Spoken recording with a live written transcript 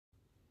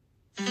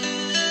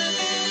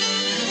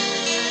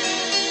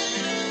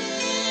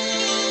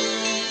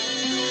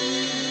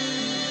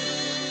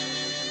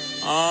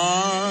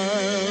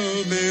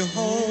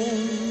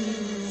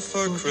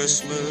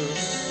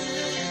Christmas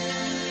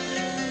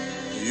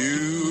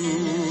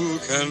you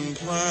can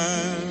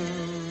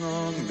plan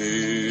on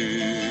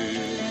me.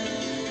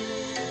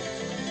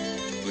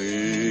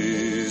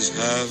 Please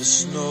have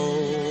snow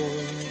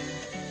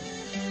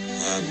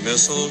and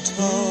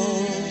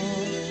mistletoe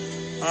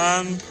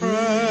and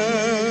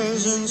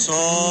presents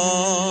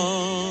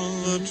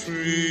on the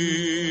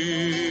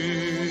tree.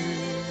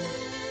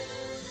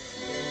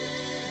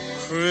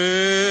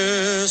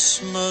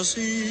 Christmas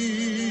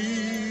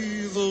Eve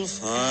will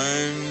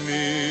find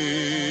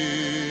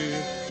me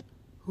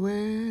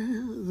where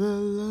the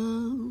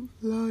love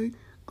light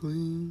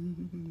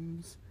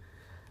gleams.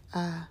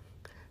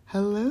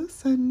 Hello,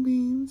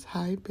 sunbeams.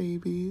 Hi,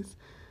 babies.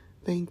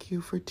 Thank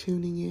you for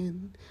tuning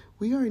in.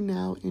 We are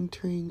now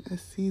entering a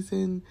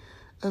season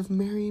of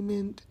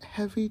merriment,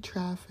 heavy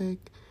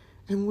traffic,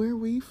 and where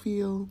we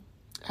feel,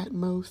 at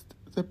most,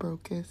 the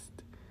brokest.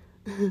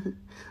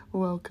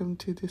 Welcome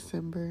to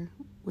December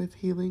with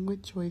Healing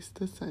with Joyce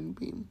the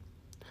Sunbeam.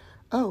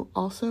 Oh,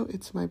 also,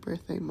 it's my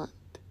birthday month.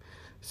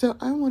 So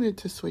I wanted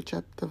to switch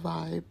up the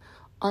vibe.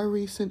 Our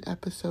recent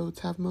episodes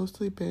have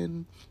mostly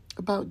been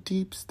about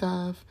deep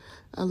stuff,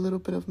 a little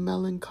bit of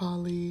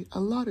melancholy, a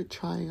lot of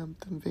triumph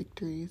and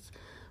victories.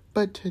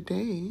 But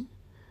today,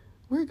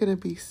 we're going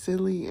to be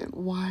silly and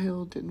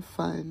wild and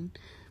fun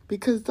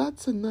because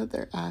that's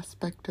another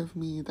aspect of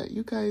me that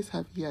you guys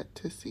have yet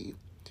to see.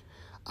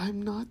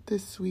 I'm not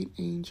this sweet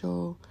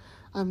angel.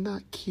 I'm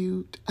not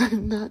cute.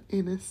 I'm not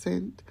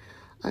innocent.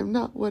 I'm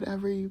not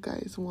whatever you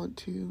guys want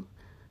to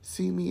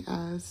see me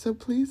as. So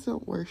please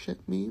don't worship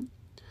me.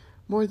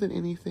 More than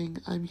anything,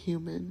 I'm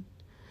human.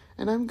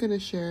 And I'm going to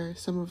share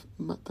some of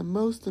the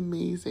most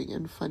amazing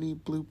and funny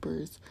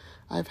bloopers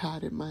I've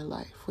had in my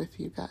life with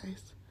you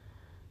guys.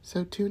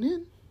 So tune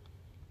in.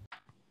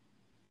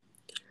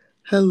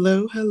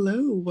 Hello,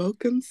 hello.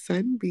 Welcome,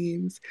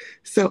 Sunbeams.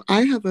 So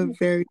I have a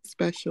very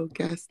special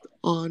guest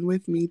on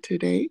with me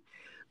today,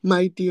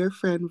 my dear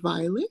friend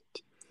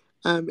Violet.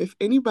 If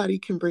anybody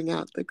can bring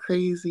out the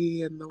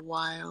crazy and the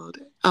wild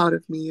out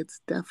of me, it's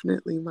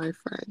definitely my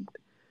friend.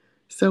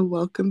 So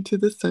welcome to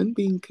the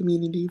Sunbeam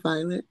community,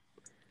 Violet.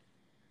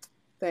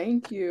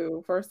 Thank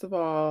you. First of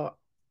all,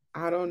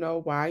 I don't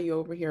know why you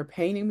over here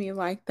painting me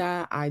like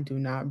that. I do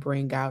not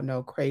bring out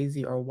no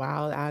crazy or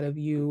wild out of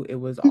you. It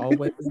was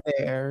always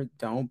there.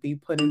 Don't be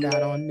putting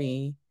that on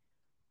me.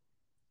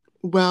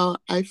 Well,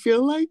 I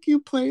feel like you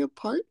play a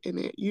part in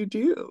it. You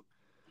do.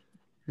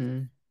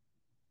 Hmm.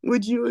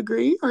 Would you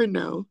agree or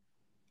no?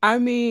 I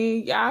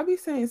mean, yeah, I be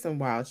saying some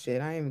wild shit.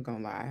 I ain't even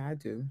gonna lie. I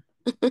do.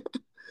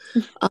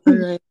 All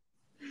right.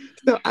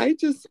 So I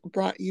just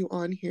brought you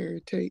on here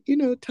to,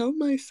 tell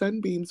my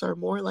sunbeams, or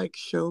more like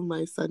show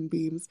my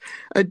sunbeams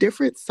a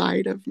different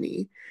side of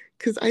me.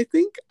 Because I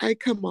think I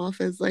come off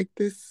as like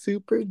this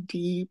super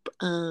deep,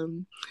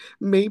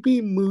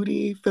 maybe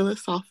moody,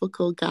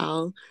 philosophical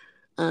gal,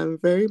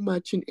 very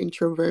much an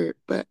introvert,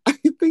 but I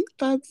think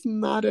that's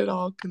not at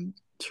all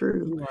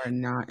true. You are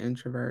not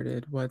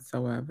introverted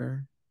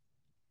whatsoever.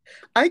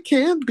 I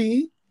can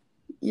be,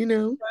 you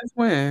know, Since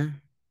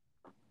when?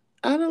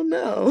 I don't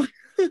know.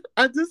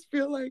 I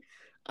feel like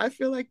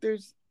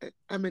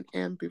I'm an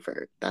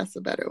ambivert. That's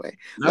a better way.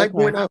 Like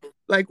Okay.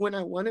 when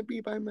I want to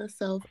be by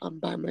myself, I'm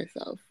by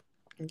myself.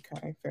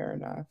 Okay, fair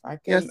enough. I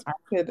can Yes, I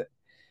could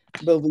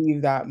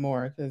believe that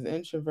more because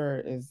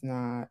introvert is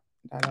not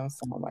that don't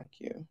sound like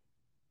you.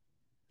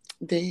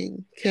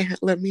 dang.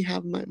 Can't let me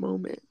have my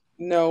moment.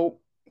 No,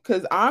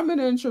 because I'm an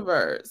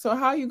introvert. So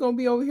how you gonna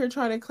be over here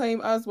trying to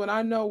claim us when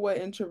I know what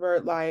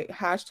introvert like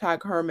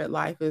hashtag hermit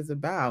life is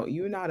about?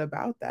 You're not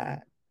about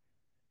that.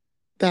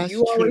 That's You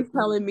true. always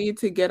telling me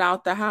to get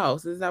out the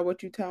house. Is that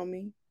what you tell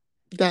me?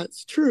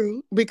 That's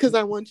true because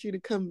I want you to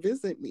come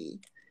visit me.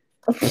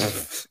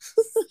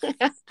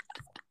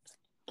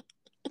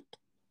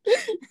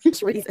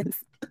 Reasons.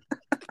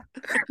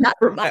 Not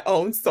for my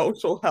own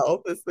social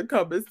health. Is to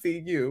come and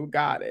see you.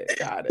 Got it.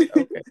 Got it.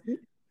 Okay.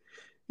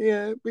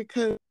 Yeah,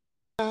 because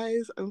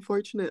guys,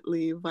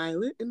 unfortunately,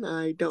 Violet and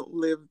I don't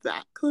live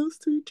that close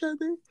to each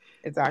other.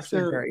 It's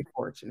actually So, very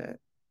fortunate.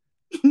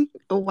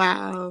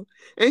 wow.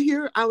 And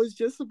here I was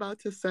just about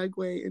to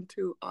segue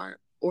into our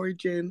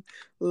origin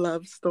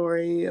love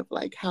story of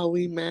like how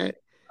we met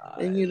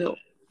and,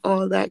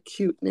 all that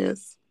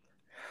cuteness.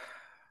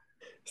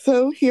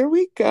 So here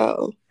we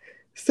go.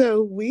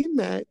 So we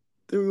met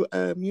through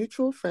a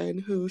mutual friend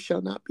who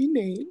shall not be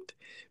named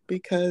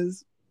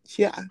because,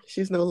 yeah,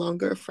 she's no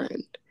longer a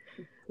friend.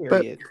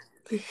 But Period.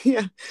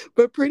 yeah,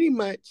 but pretty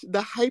much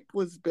the hype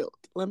was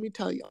built. Let me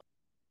tell you,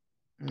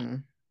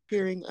 Mm.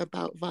 hearing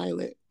about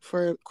Violet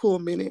for a cool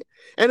minute.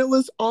 And it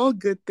was all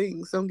good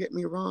things, don't get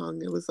me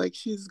wrong. It was like,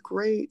 she's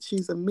great,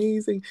 she's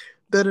amazing,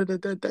 da da da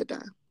da da da.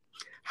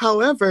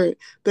 However,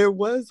 there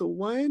was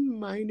one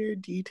minor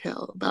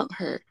detail about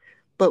her,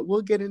 but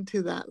we'll get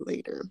into that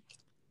later.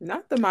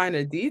 Not the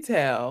minor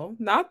detail.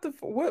 Not the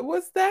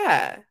what's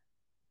that?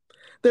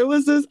 There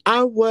was this,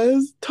 I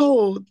was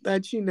told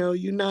that,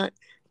 you're not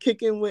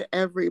kicking with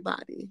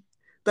everybody,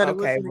 that it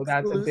was Okay, an well,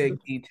 that's a exclusive.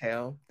 big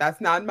detail.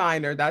 That's not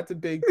minor. That's a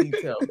big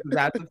detail.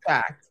 That's a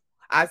fact.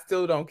 I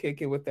still don't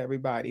kick it with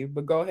everybody,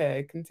 but go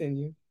ahead,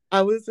 continue.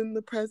 I was in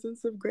the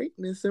presence of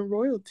greatness and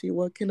royalty.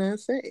 What can I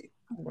say?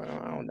 Well,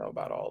 I don't know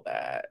about all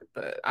that,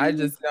 but I Mm,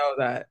 just know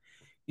that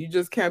you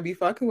just can't be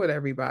fucking with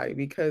everybody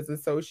because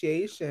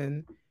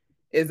association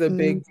is a mm,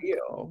 big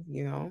deal,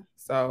 you know?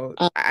 So,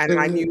 and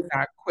I knew absolutely.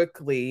 that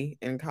quickly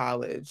in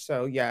college.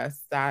 So,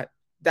 yes, that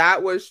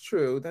was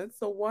true. That's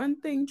the one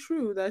thing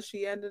true that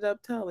she ended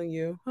up telling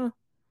you, huh?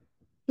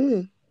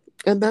 Mm.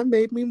 And that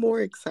made me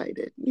more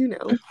excited, you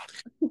know.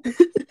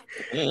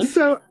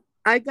 So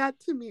I got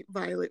to meet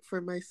Violet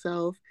for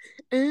myself.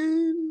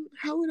 And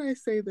how would I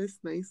say this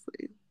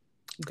nicely?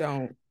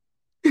 Don't.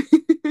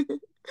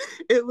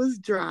 It was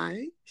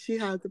dry. She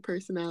had the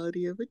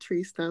personality of a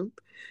tree stump.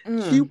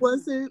 She Mm,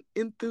 wasn't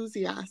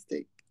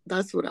enthusiastic.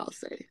 That's what I'll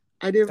say.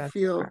 I didn't that's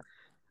feel not.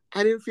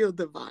 I didn't feel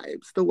the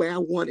vibes the way I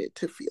wanted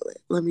to feel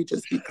it. Let me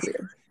just be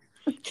clear.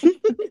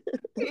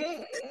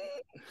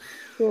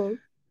 Well,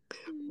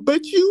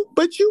 but you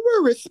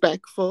were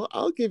respectful.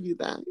 I'll give you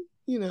that.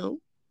 You know.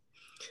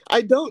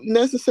 I don't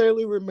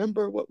necessarily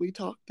remember what we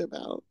talked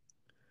about.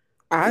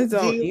 I Do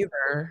don't you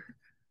either.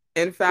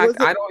 In fact, was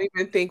it I don't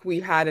even think we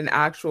had an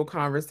actual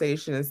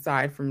conversation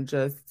aside from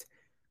just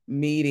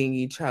meeting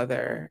each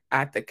other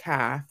at the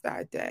calf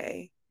that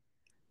day.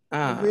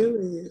 Um,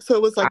 really? So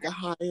it was I, like a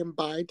high and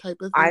by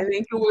type of I thing?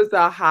 think it was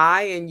a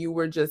high, and you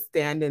were just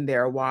standing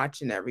there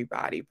watching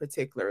everybody,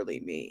 particularly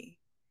me.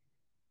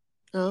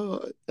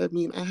 Oh, I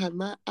mean, I had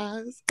my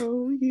eyes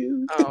on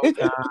you. Oh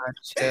God,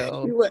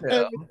 chill, You were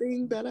chill.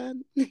 everything that I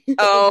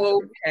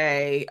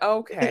Okay,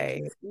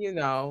 okay.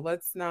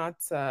 Let's not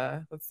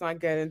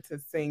get into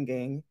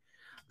singing.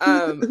 But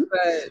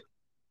I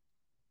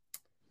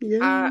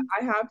Yeah,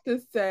 I have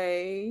to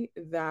say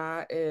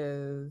that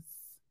is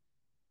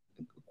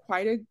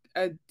quite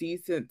a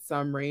decent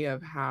summary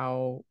of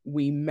how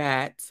we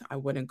met. I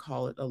wouldn't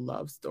call it a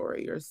love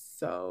story. You're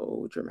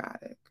so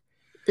dramatic.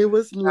 it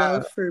was Uh,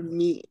 love for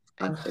me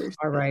at first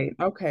all sight. right.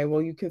 Okay.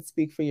 Well, you can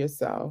speak for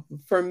yourself.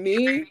 For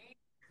me,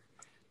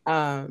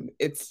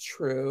 it's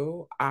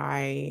true.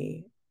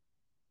 I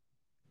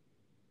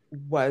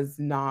was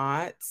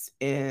not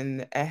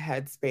in a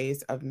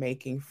headspace of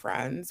making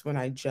friends when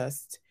I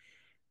just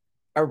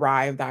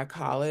arrived at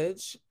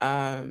college.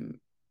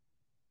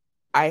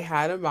 I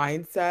had a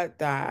mindset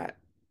that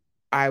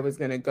I was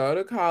going to go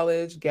to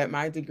college, get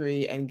my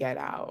degree, and get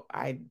out.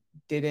 I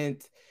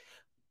didn't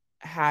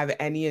have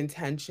any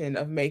intention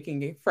of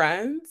making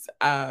friends.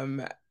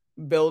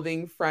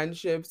 Building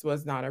friendships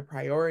was not a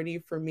priority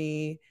for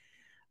me,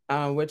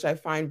 which I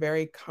find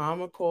very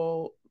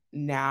comical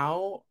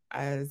now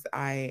as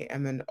I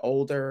am an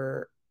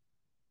older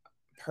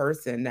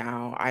person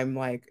now. I'm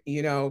like,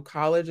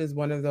 college is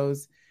one of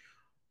those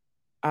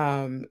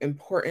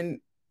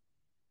important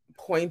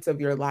points of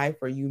your life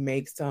where you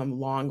make some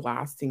long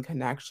lasting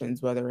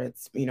connections, whether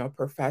it's,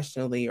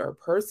 professionally or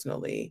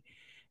personally.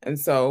 And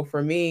so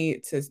for me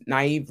to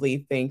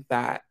naively think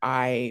that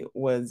I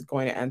was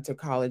going to enter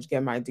college,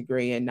 get my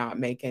degree, and not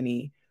make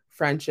any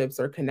friendships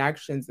or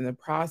connections in the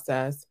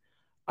process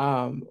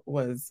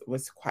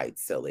was quite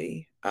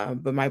silly.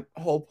 But my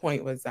whole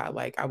point was that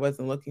like I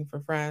wasn't looking for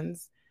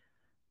friends.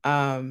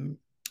 Um,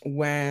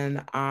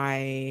 when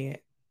I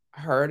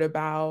heard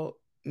about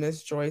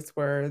Miss Joyce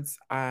Words,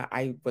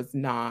 I was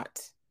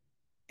not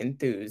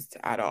enthused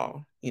at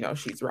all.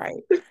 She's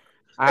right.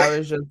 I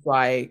was just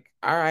like,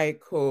 all right,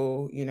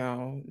 cool,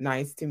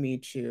 nice to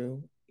meet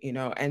you,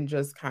 and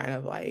just kind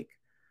of like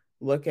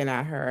looking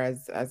at her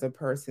as a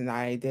person that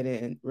I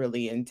didn't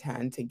really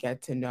intend to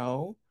get to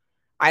know.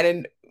 I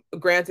didn't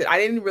Granted, I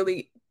didn't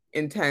really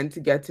intend to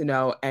get to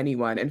know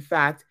anyone. In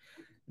fact,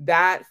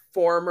 that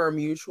former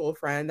mutual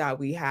friend that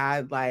we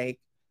had, like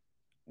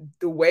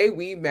the way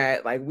we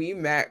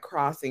met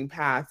crossing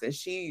paths and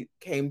she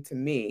came to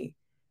me.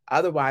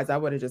 Otherwise, I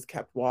would have just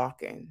kept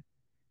walking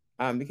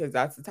because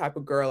that's the type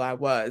of girl I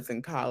was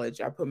in college.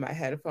 I put my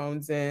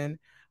headphones in.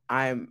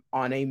 I'm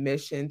on a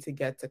mission to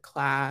get to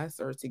class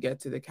or to get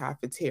to the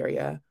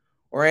cafeteria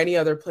or any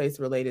other place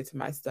related to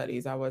my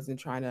studies. I wasn't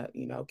trying to,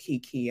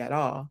 kiki at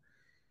all.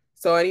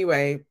 So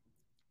anyway,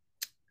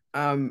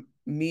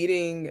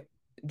 meeting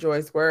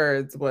Joyce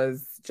Words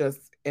was just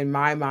in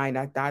my mind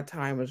at that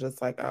time was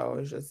just like, oh,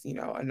 it's just,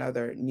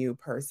 another new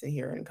person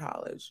here in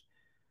college.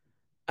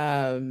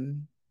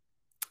 Um,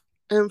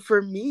 And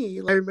for me,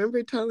 I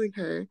remember telling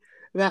her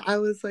that I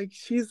was like,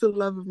 she's the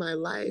love of my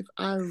life.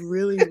 I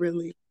really,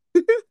 really,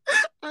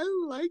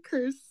 I like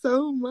her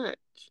so much.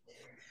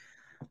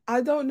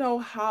 I don't know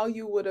how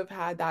you would have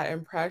had that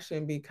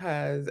impression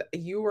because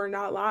you were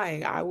not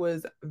lying. I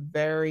was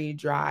very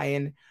dry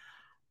and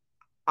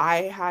I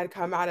had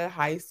come out of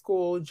high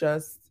school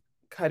just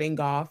cutting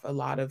off a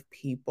lot of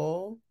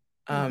people.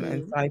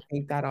 And Hmm. so I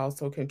think that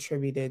also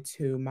contributed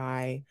to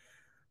my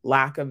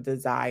lack of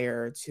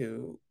desire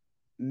to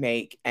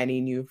make any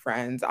new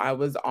friends. I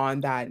was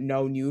on that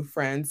no new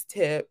friends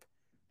tip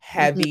Hmm.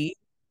 heavy.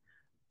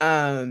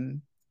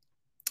 Um,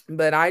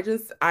 but I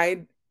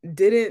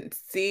didn't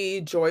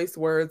see Joyce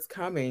Words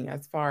coming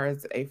as far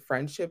as a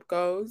friendship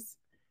goes.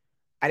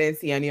 I didn't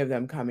see any of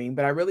them coming,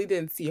 but I really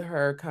didn't see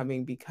her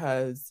coming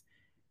because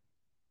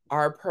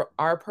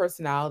our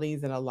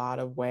personalities in a lot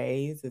of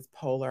ways is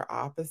polar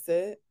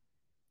opposite.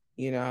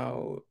 You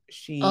know,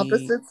 she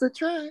Opposites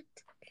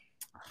attract.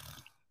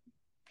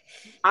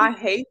 I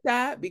hate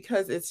that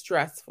because it's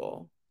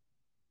stressful.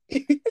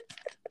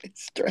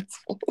 It's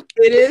stressful.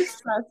 It is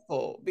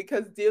stressful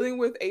because dealing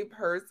with a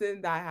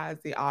person that has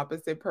the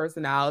opposite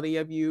personality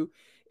of you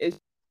is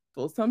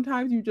stressful.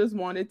 Sometimes you just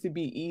want it to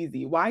be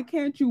easy. Why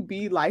can't you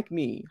be like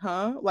me,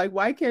 huh? Like,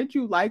 why can't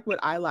you like what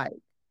I like?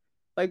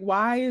 Like,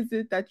 why is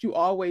it that you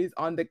always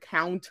on the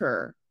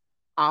counter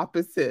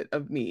opposite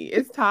of me?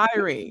 It's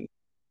tiring.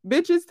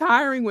 Bitch, it's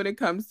tiring when it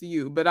comes to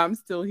you, but I'm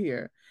still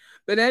here.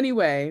 But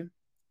anyway,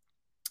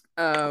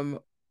 um,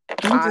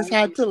 You I just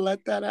had to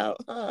let that out,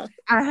 huh?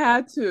 I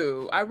had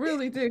to. I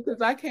really did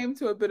because I came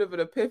to a bit of an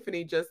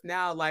epiphany just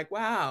now. Like,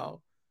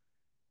 wow,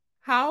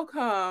 how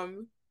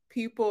come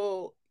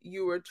people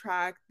you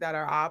attract that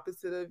are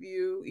opposite of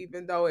you,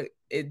 even though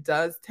it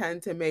does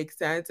tend to make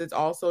sense, it's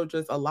also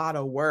just a lot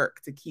of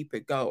work to keep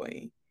it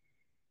going.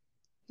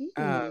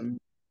 Hmm. Um,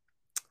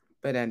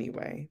 but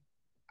anyway,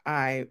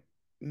 I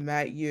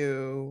met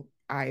you.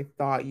 I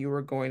thought you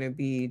were going to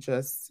be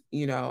just,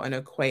 an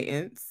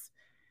acquaintance.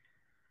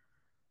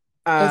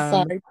 Um,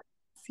 Aside,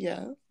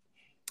 yeah.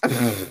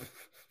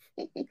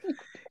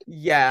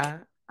 yeah.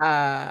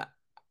 Uh,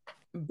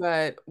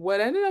 But what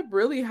ended up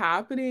really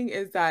happening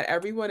is that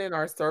everyone in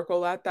our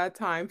circle at that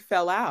time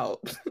fell out.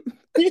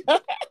 Yeah.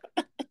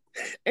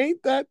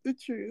 Ain't that the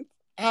truth?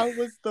 I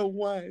was the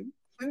one.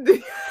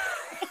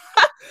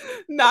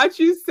 Not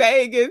you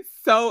saying it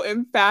so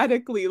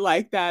emphatically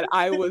like that,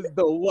 I was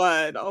the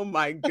one. Oh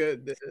my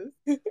goodness.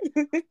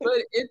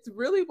 But it's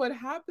really what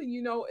happened,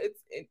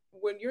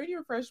 when you're in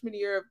your freshman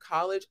year of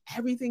college,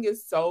 everything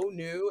is so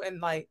new. And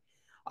like,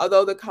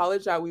 although the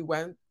college that we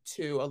went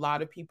to, a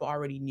lot of people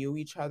already knew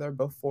each other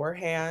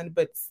beforehand,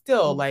 but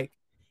still, like,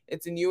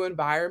 it's a new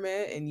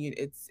environment and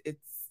it's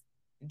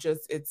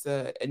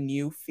a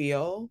new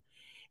feel.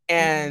 Mhm.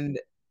 And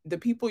the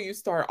people you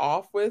start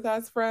off with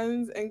as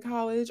friends in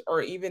college,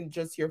 or even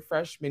just your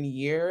freshman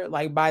year,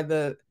 like by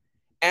the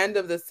end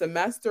of the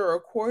semester or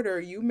quarter,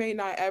 you may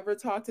not ever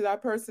talk to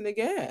that person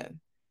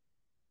again.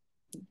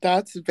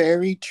 That's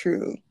very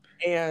true.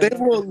 They And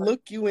will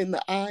look you in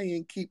the eye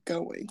and keep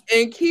going.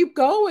 keep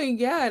going.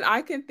 Yeah. And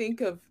I can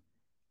think of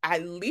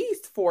at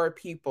least four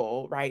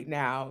people right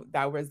now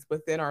that was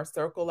within our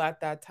circle at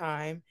that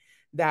time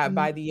that Mhm.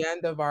 by the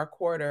end of our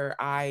quarter,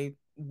 I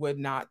would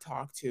not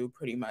talk to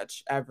pretty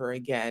much ever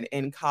again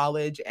in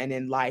college and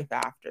in life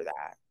after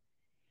that.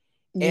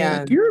 Yeah.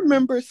 Do And you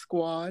remember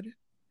Squad?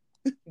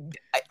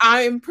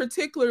 I'm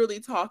particularly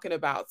talking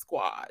about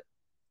Squad.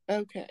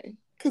 Okay.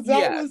 Because that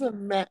Yes, was a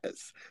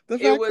mess. The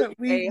it fact was that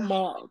we a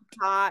mobbed.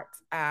 hot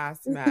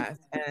ass mess.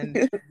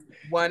 And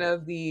one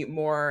of the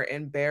more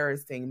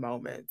embarrassing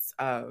moments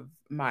of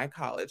my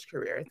college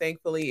career.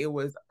 Thankfully, it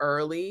was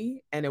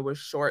early and it was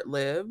short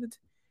lived.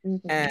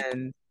 Mhm.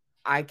 And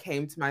I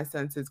came to my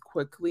senses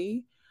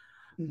quickly.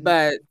 Mhm.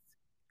 But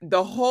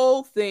the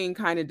whole thing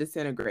kind of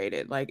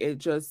disintegrated. Like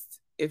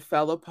it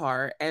fell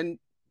apart. And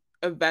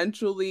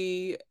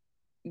eventually,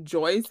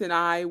 Joyce and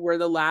I were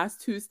the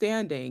last two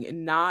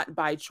standing, not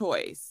by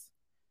choice.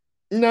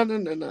 No, no,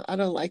 no, no. I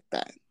don't like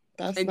that.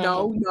 That's And not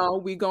how. no,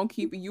 we gonna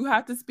keep it. You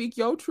have to speak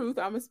your truth.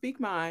 I'm gonna speak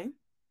mine.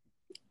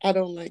 I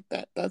don't like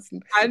that.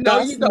 I know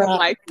That's you don't not.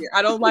 like it.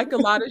 I don't like a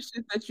lot of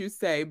shit that you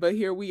say, but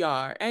here we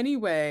are.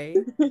 Anyway,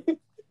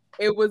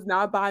 it was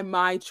not by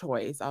my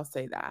choice. I'll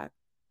say that.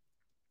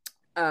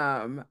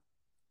 Um,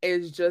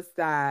 it's just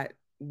that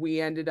we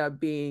ended up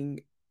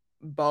being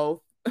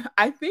both.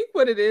 I think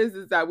what it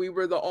is that we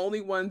were the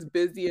only ones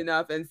busy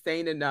enough and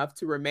sane enough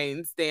to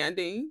remain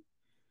standing.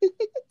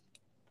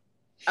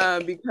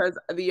 Because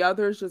the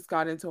others just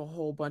got into a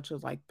whole bunch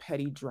of like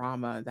petty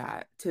drama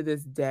that to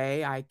this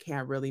day I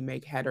can't really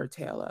make head or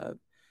tail of.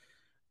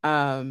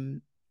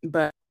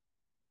 But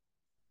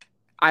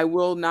I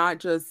will not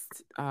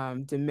just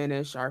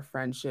diminish our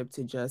friendship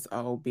to just,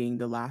 oh, being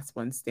the last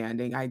one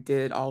standing. I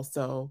did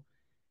also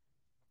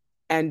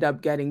end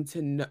up getting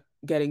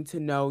to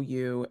know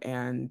you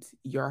and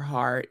your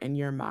heart and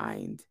your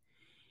mind.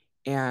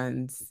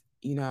 And,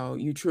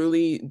 you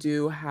truly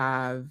do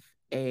have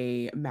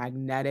a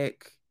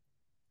magnetic,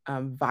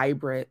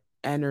 vibrant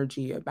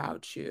energy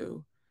about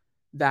you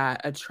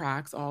that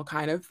attracts all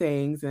kind of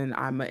things. And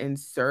I'm gonna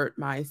insert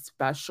my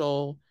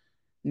special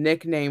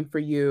nickname for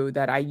you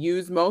that I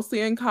use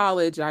mostly in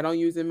college. I don't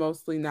use it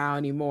mostly now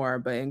anymore,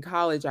 but in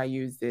college I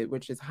used it,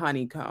 which is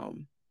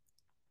honeycomb,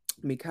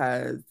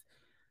 because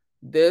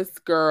this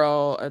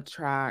girl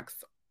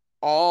attracts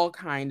all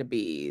kind of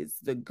bees,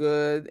 the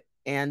good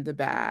and the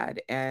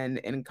bad. And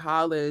in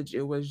college,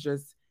 it was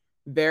just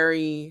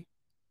very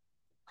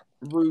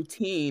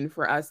routine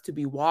for us to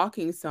be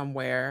walking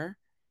somewhere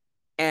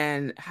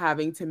and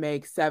having to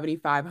make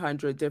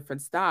 7,500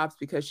 different stops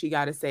because she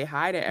got to say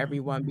hi to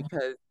everyone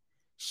because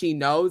she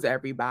knows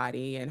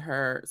everybody and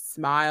her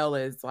smile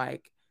is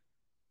like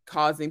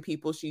causing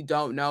people she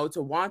don't know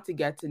to want to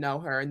get to know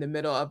her in the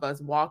middle of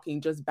us walking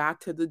just back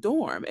to the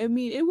dorm. I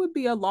mean, it would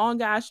be a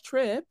long ass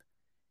trip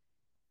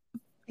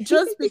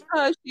just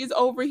because she's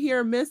over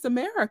here Miss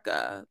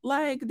America.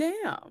 Like,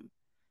 damn.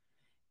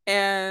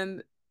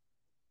 And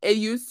it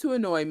used to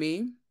annoy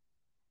me.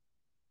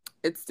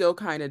 It still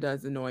kind of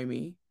does annoy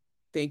me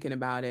thinking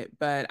about it,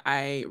 but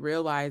I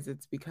realize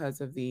it's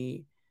because of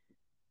the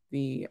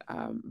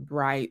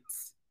bright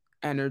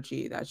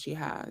energy that she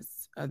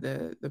has,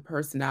 the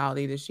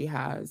personality that she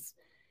has.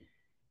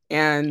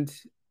 And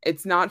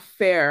it's not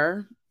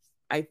fair,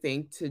 I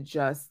think, to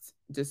just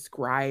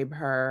describe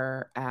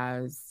her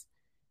as,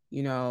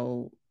 you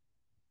know,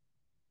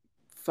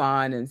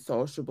 fun and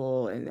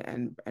sociable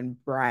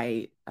and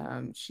bright.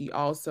 She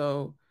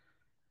also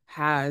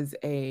has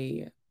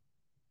a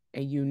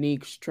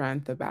unique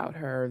strength about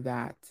her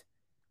that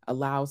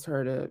allows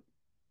her to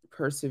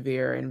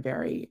persevere in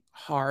very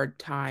hard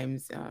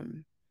times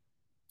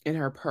in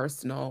her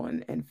personal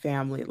and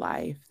family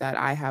life that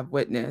I have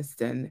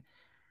witnessed and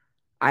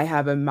I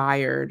have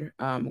admired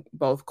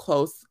both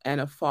close and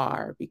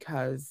afar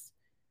because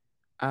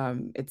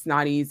it's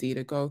not easy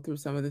to go through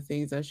some of the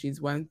things that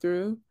she's went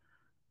through.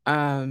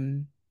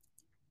 Um,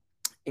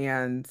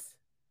 and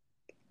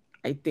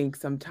I think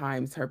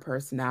sometimes her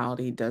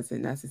personality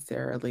doesn't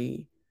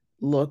necessarily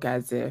look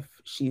as if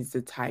she's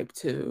the type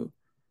to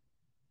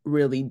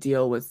really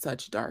deal with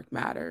such dark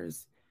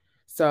matters.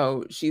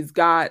 So she's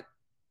got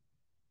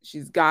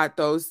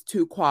those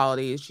two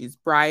qualities. She's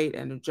bright,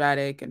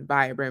 energetic, and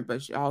vibrant,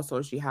 but she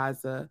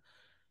has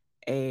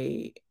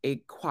a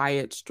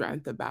quiet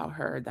strength about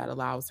her that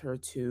allows her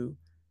to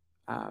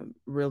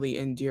really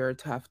endure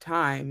tough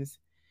times.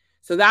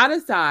 So that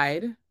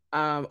aside,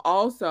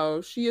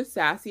 also she a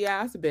sassy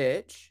ass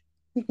bitch.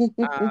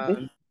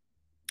 Um,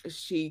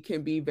 she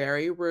can be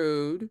very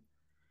rude.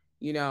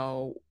 You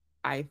know,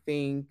 I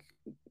think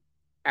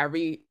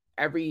every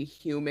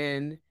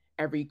human,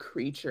 every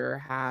creature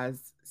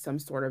has some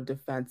sort of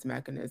defense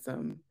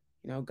mechanism.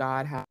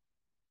 God has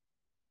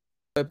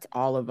equipped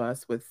all of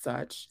us with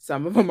such.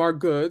 Some of them are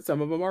good,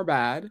 some of them are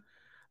bad.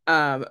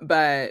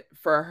 But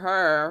for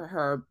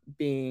her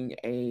being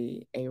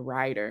a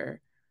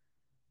writer,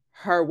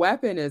 her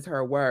weapon is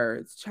her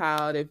words.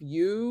 Child, if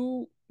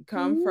you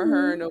come for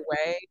her in a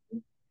way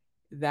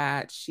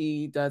that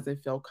she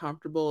doesn't feel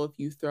comfortable, if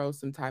you throw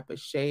some type of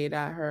shade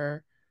at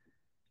her,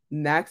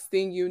 next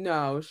thing you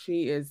know,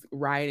 she is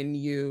writing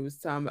you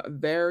some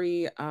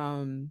very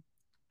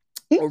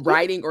or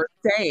writing or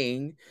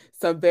saying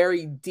some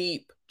very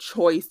deep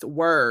choice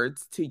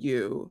words to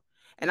you.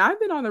 And I've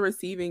been on the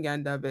receiving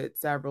end of it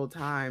several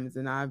times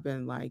and I've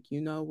been like,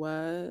 "You know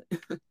what?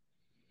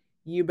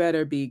 You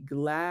better be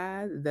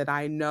glad that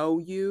I know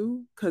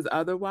you cuz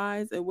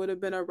otherwise it would have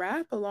been a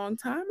wrap a long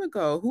time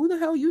ago. Who the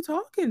hell you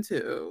talking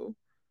to?"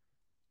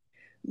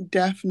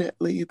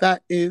 Definitely,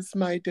 that is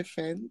my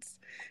defense.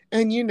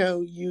 And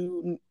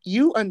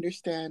you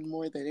understand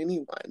more than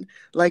anyone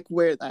like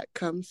where that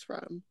comes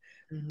from.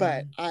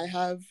 But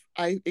Mhm.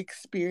 I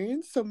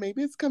experienced, so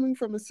maybe it's coming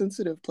from a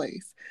sensitive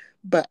place,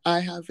 but I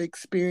have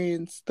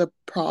experienced the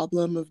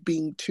problem of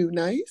being too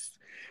nice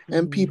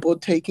and Mhm. people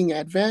taking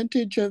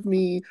advantage of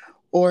me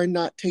or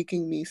not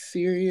taking me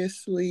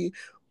seriously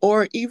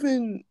or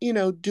even,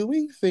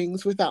 doing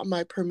things without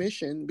my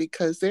permission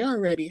because they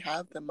already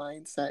have the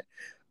mindset,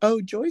 oh,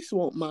 Joyce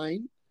won't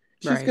mind.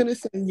 She's Right. going to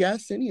say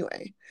yes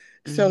anyway.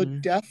 So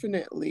Mhm.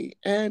 definitely.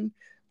 And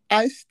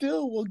I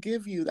still will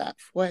give you that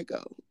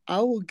fuego.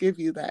 I will give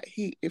you that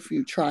heat if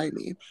you try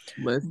me.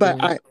 But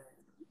Listen,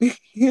 I,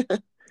 yeah,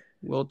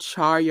 will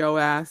char your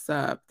ass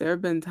up. There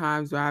have been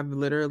times where I've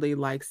literally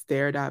like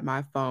stared at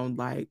my phone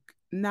like,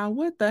 now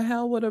what the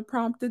hell would have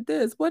prompted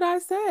this? What'd I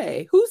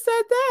say? Who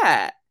said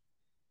that?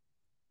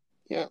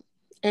 yeah.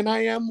 And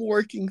I am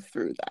working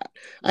through that.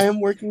 I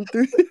am working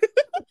through.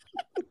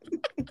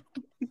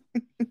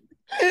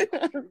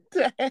 I'm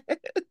dead.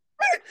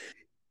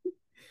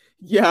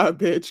 Yeah,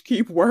 bitch,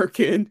 keep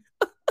working.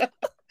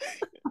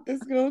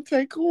 It's gonna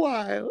take a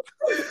while.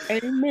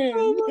 Amen.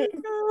 Oh my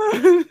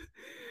God.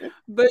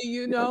 But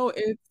Yeah.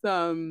 it's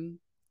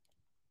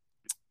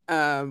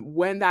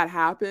when that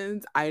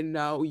happens, I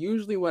know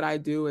usually what I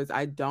do is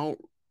I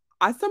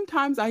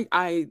sometimes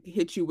I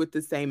hit you with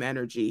the same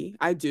energy.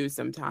 I do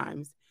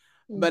sometimes.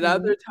 But Hmm.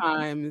 other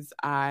times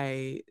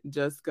I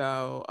just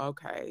go,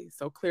 okay,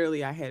 so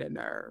clearly I hit a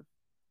nerve.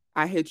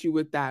 I hit you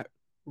with that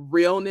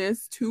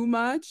realness too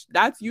much.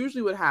 That's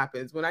usually what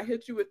happens. When I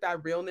hit you with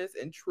that realness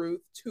and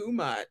truth too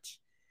much,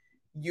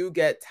 you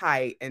get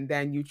tight and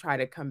then you try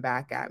to come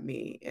back at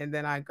me. And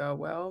then I go,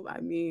 well,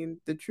 I mean,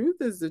 the truth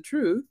is the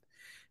truth.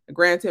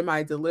 Granted,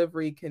 my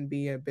delivery can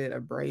be a bit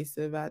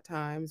abrasive at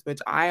times,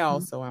 which I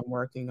also am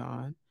working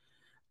on.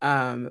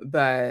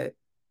 But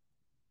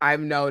I've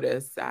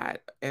noticed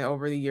that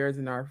over the years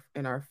in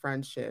our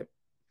friendship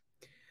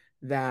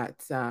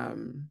that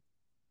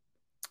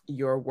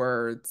your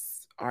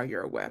words are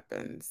your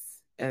weapons.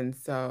 And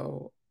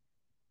so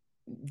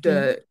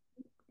Yeah.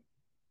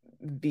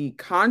 the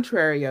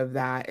contrary of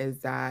that is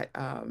that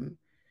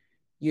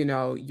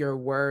your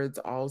words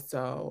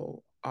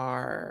also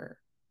are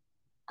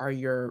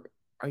your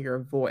are your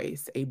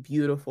voice, a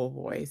beautiful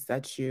voice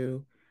that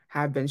you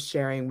have been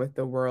sharing with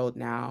the world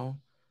now,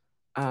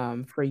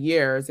 for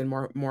years, and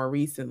more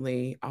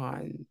recently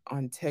on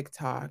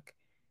TikTok,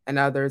 and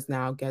others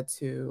now get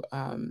to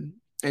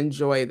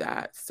enjoy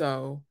that.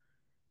 So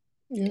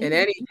in Yeah.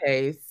 any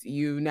case,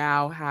 you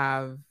now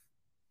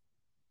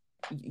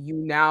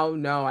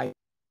know I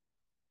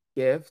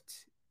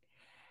gift,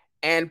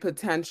 and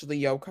potentially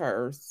your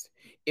curse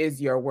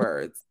is your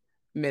words.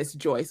 Miss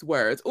Joyce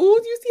words. Ooh,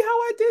 do you see how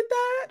I did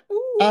that?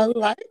 I Ooh.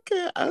 like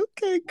it.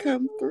 Okay,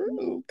 come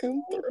through.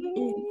 Come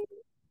through.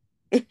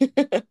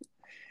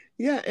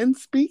 Yeah, and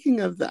speaking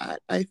of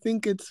that, I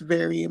think it's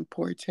very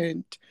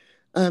important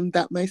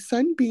that my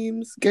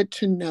sunbeams get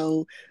to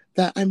know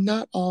that I'm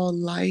not all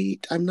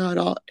light, I'm not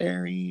all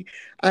airy,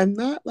 I'm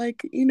not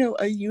like,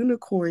 a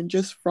unicorn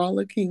just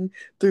frolicking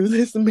through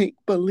this make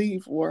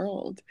believe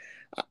world.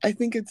 I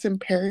think it's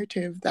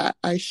imperative that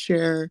I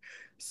share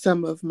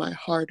some of my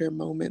harder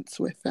moments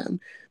with them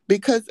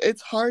because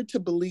it's hard to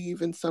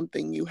believe in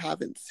something you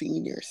haven't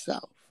seen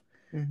yourself.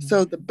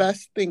 So, Mhm. the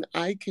best thing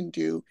I can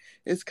do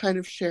is kind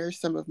of share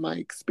some of my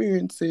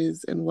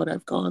experiences and what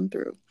I've gone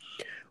through,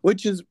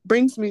 which is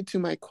brings me to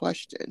my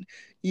question.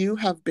 You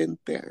have been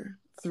there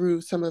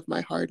through some of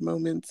my hard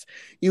moments.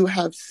 You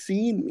have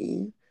seen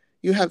me.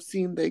 You have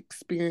seen the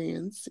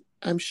experience,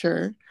 I'm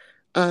sure.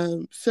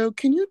 So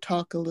can you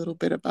talk a little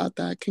bit about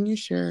that? Can you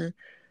share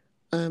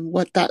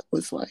what that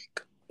was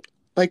like?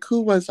 Like,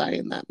 who was I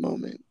in that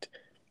moment?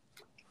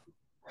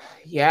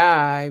 Yeah,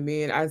 I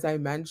mean, as I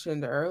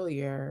mentioned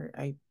earlier,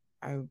 I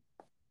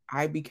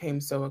I became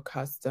so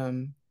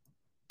accustomed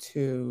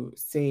to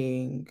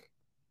seeing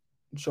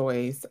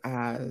Joyce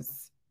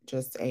as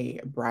just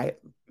a bright,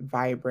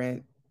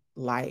 vibrant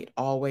light,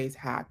 always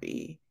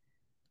happy,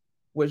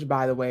 which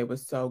by the way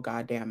was so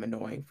goddamn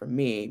annoying for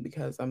me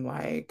because I'm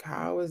like,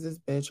 how is this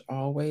bitch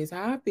always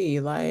happy?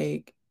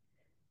 Like,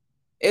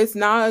 it's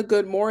not a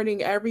good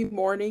morning every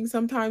morning.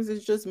 Sometimes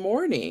it's just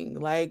morning.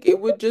 Like, it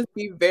would just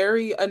be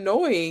very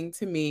annoying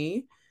to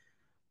me.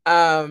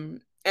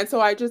 And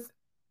so I just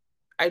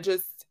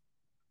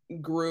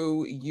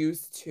grew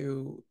used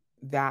to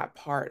that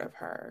part of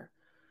her.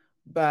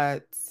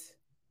 But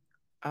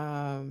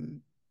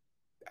um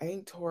I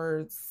think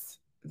towards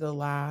the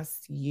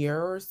last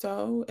year or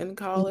so in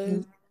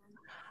Mm-hmm, college,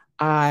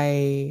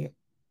 I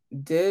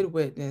did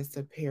witness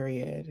a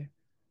period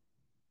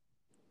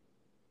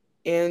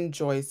in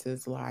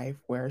Joyce's life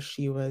where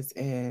she was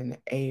in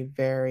a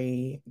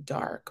very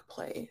dark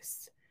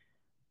place.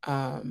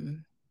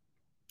 Um,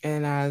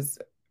 and as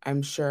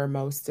I'm sure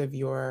most of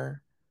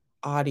your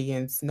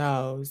audience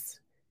knows,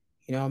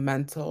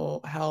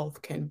 mental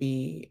health can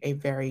be a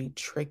very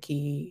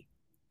tricky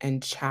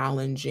and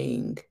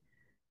challenging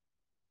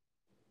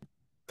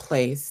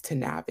place to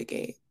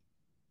navigate.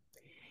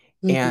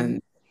 mm-hmm,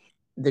 And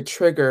the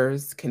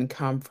triggers can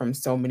come from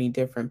so many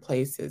different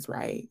places,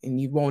 right? And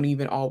you won't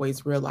even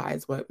always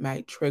realize what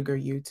might trigger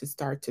you to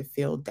start to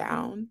feel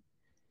down.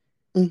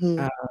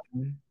 mm-hmm,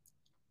 Um,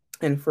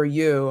 and for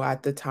you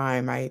at the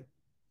time,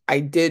 I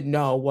did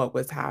know what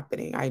was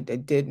happening. I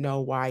did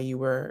know why you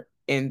were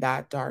in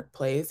that dark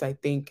place. I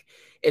think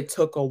it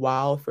took a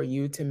while for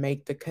you to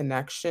make the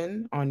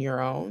connection on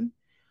your own,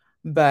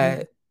 mm-hmm,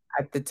 but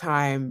at the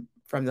time,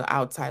 from the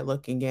outside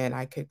looking in,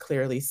 I could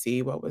clearly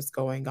see what was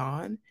going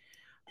on.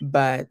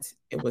 But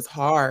it was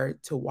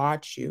hard to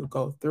watch you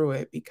go through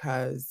it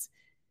because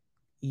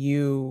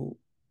you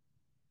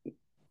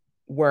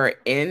were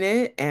in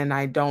it, and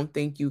I don't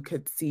think you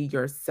could see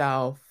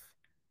yourself.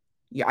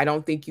 Yeah, I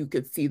don't think you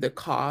could see the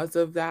cause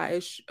of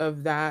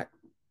that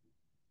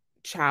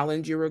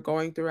challenge you were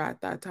going through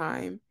at that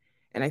time.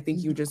 And I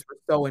think you mm-hmm, just were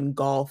so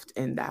engulfed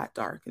in that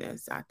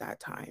darkness at that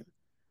time.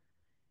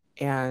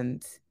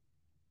 And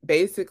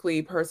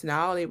basically,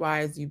 personality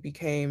wise, you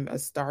became a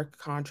stark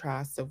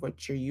contrast of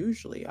what you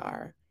usually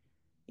are.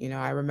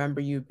 I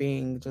remember you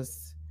being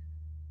just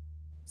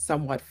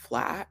somewhat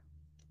flat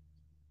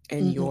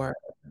in mm-hmm,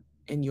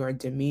 your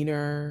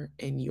demeanor,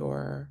 in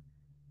your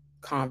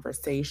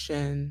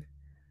conversation.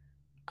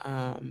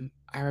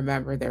 I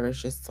remember there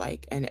was just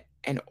like an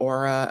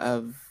aura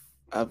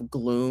of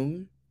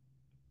gloom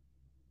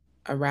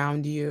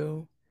around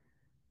you.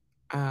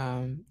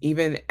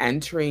 Even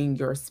entering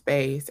your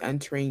space,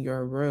 entering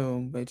your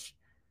room, which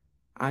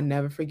I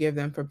never forgive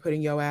them for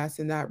putting your ass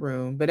in that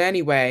room. But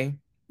anyway,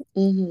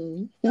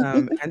 mm-hmm.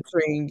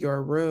 entering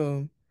your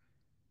room,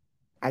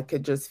 I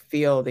could just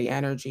feel the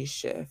energy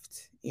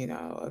shift,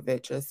 of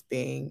it just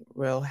being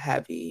real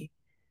heavy.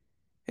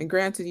 And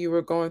granted, you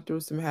were going through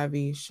some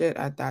heavy shit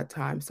at that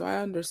time, so I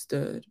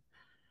understood.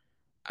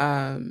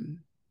 Um,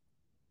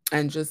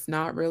 and just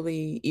not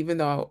really, even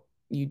though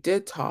you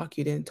did talk,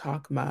 you didn't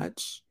talk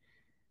much.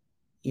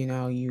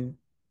 You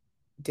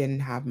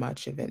didn't have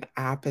much of an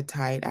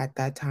appetite at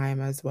that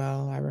time as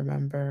well, I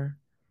remember.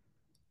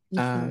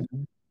 Mm-hmm.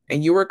 Um,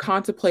 and you were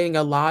contemplating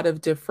a lot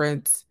of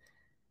different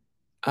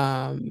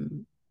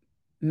um,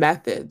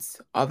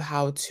 methods of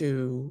how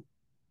to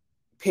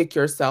pick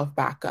yourself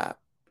back up.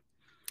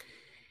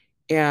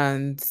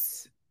 And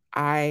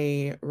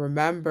I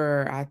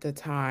remember at the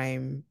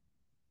time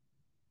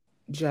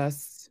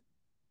just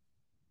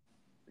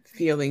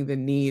feeling the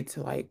need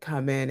to like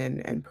come in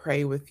and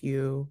pray with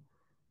you.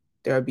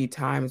 There would be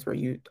times where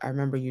I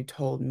remember you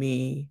told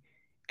me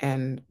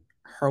and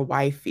her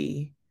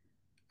wifey,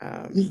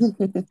 her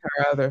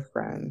other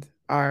friend,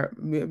 our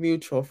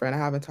mutual friend. I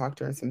haven't talked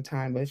to her in some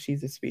time, but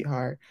she's a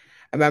sweetheart.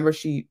 I remember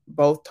she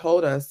both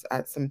told us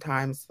at some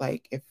times,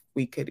 like if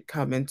we could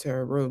come into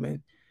her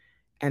room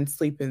and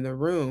sleep in the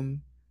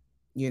room,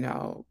 you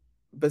know,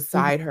 Mhm.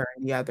 beside her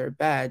in the other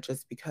bed,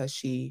 just because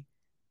she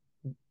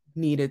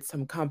needed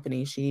some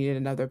company. She needed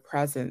another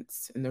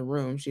presence in the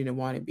room. She didn't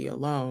want to be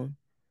alone,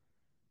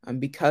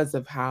 because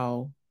of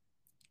how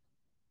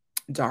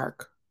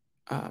dark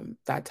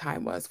that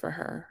time was for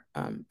her,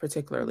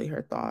 particularly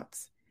her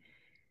thoughts.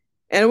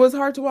 And it was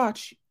hard to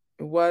watch.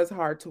 It was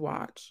hard to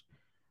watch.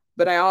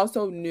 But I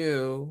also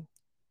knew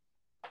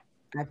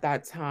at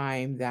that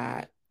time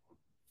that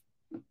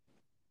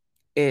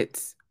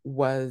it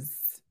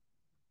was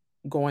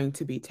going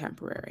to be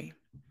temporary.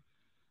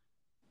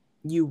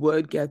 You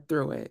would get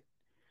through it,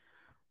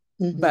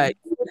 but Mhm.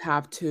 you would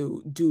have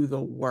to do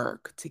the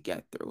work to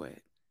get through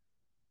it.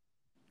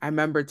 I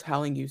remember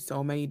telling you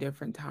so many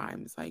different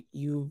times, like,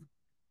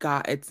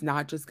 it's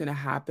not just going to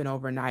happen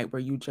overnight where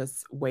you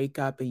just wake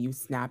up and you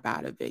snap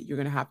out of it. You're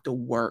going to have to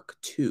work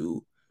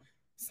to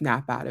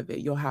snap out of it.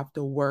 You'll have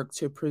to work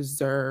to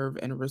preserve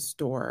and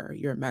restore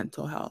your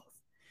mental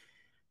health,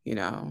 you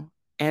know?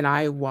 And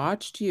I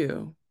watched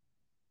you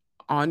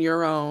on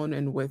your own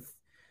and with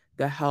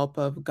the help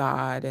of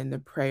God and the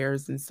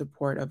prayers and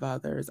support of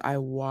others. I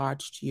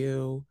watched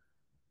you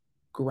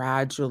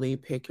gradually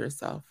pick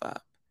yourself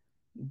up,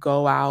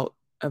 go out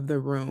of the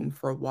room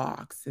for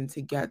walks and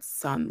to get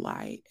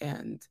sunlight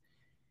and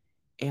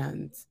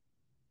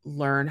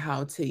learn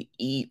how to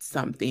eat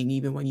something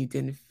even when you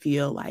didn't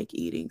feel like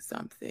eating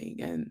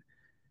something, and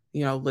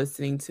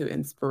listening to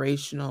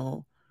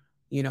inspirational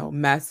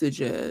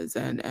messages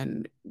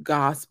and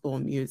gospel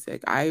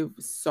music. I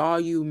saw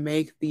you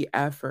make the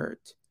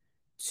effort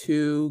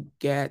to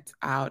get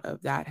out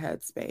of that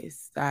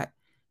headspace, that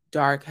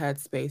dark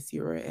headspace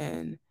you were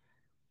in.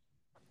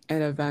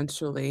 And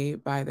eventually,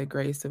 by the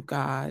grace of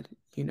God,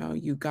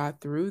 you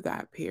got through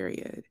that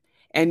period.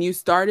 And you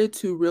started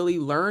to really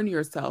learn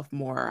yourself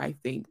more, I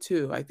think,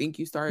 too. I think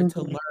you started to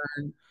Mhm.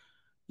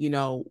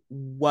 learn,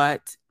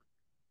 what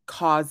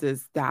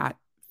causes that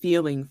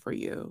feeling for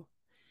you.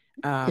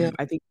 Yeah.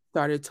 I think you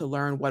started to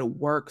learn what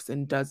works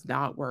and does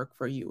not work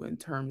for you in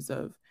terms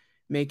of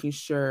making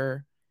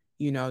sure,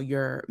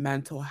 your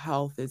mental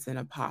health is in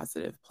a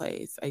positive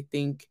place. I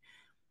think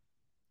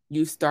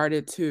you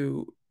started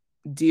to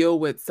deal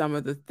with some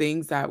of the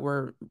things that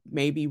were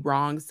maybe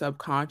wrong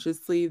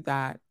subconsciously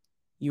that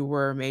you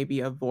were maybe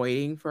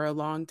avoiding for a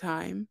long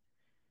time.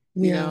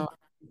 Yeah.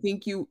 I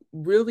think you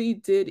really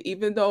did,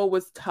 even though it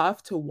was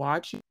tough to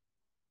watch, you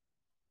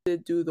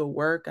did do the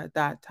work at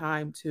that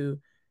time to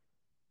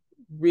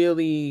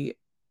really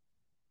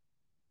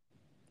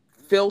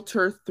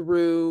filter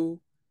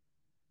through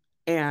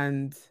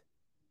and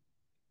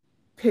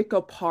pick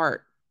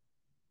apart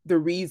the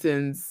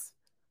reasons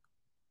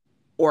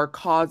or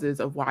causes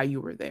of why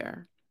you were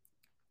there.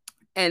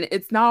 And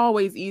it's not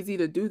always easy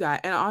to do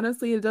that. And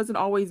honestly, it doesn't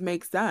always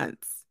make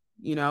sense.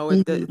 It's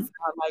Mhm.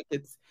 not like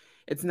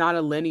it's not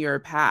a linear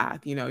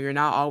path. You're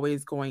not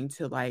always going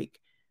to like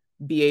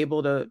be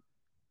able to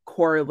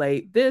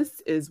correlate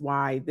this is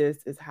why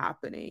this is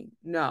happening.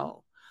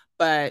 No.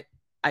 But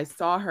I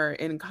saw her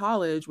in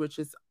college, which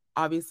is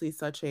obviously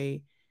such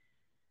a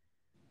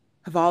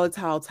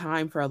volatile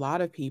time for a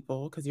lot of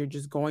people because you're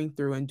just going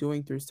through and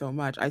doing through so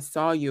much. I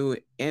saw you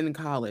in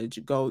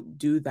college go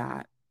do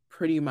that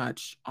pretty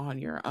much on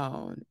your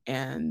own.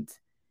 And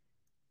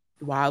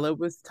while it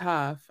was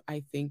tough,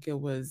 I think it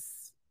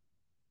was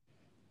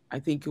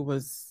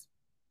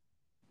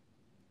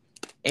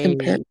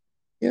Impaired. a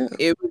Yeah.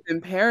 it was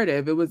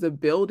imperative. It was a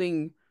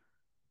building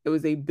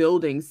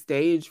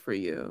stage for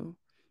you.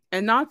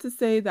 And not to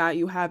say that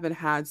you haven't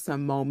had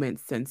some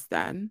moments since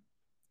then.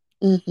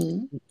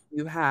 Mhm.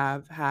 You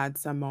have had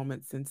some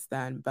moments since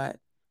then, but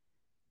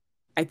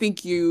I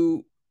think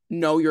you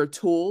know your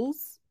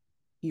tools.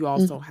 You Mhm.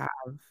 also have,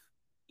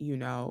 you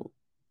know,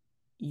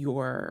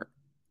 your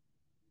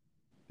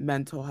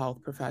mental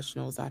health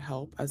professionals that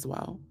help as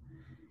well.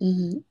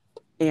 Mhm.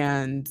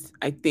 And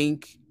I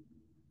think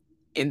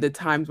in the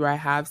times where I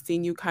have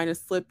seen you kind of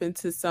slip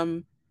into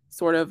some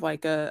sort of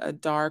like a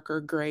dark or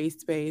gray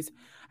space,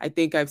 I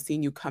think I've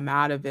seen you come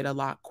out of it a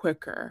lot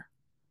quicker,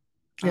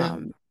 Yeah.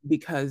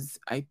 because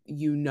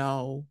you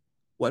know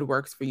what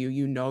works for you,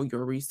 you know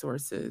your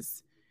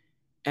resources,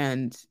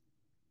 and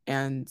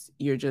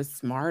you're just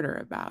smarter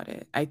about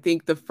it. I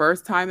think the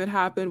first time it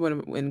happened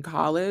when in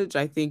college,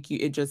 I think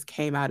it just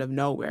came out of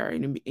nowhere,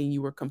 and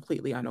you were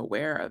completely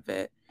unaware of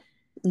it.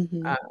 Uh,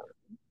 Mhm.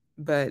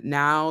 but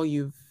now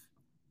you've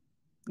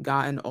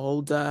gotten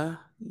older,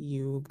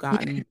 you've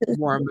gotten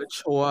more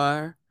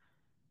mature.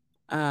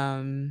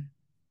 Um,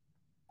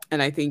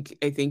 And I think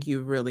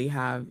you really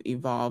have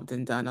evolved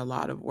and done a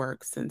lot of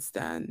work since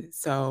then.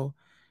 So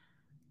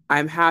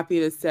I'm happy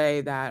to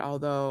say that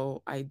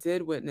although I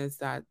did witness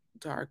that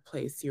dark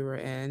place you were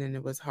in and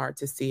it was hard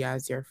to see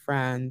as your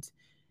friend,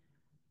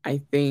 I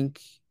think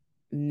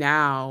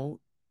now,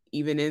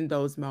 even in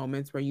those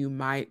moments where you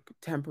might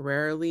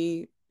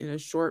temporarily, in a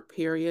short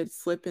period,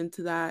 slip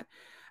into that,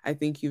 I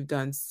think you've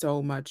done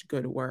so much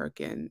good work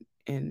in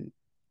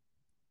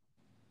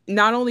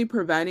not only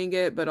preventing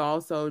it, but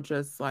also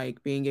just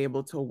like being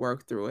able to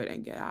work through it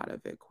and get out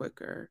of it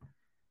quicker. Yeah.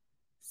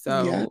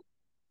 So,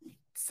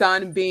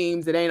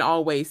 sunbeams, it ain't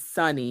always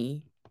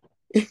sunny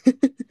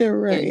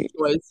Right.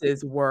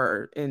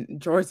 in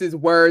Joyce's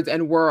words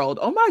and world.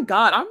 Oh my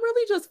God, I'm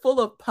really just full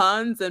of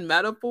puns and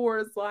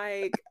metaphors.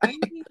 Like, I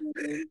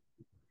mean,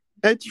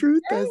 A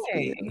truth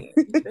husband. dang,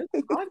 this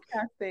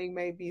podcast thing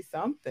may be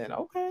something.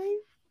 Okay.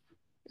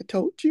 I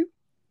told you.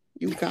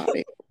 You got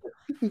it.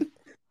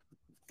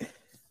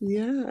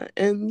 Yeah.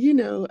 And,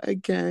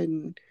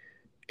 again,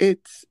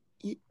 it's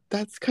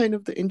that's kind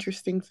of the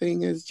interesting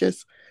thing is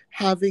just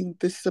having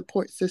this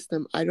support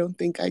system. I don't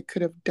think I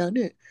could have done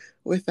it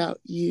without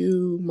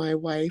you, my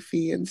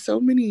wifey, and so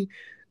many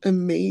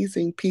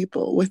amazing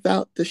people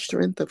without the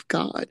strength of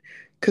God.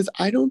 Because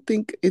I don't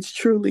think it's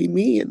truly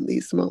me in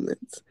these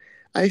moments.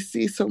 I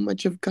see so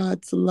much of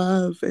God's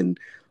love and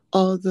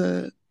all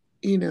the,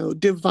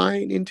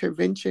 divine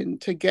intervention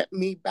to get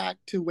me back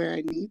to where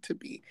I need to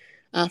be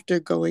after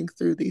going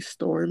through these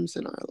storms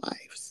in our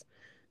lives.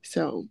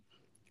 So,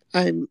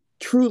 I'm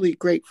truly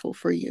grateful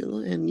for you.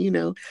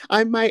 And,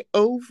 I might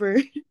over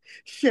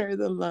share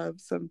the love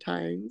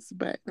sometimes,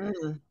 but,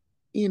 Mm.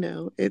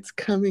 it's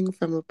coming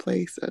from a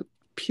place of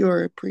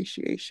pure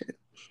appreciation.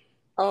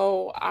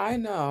 Oh, I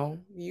know.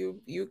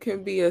 You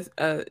can be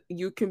a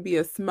you can be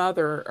a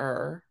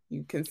smotherer.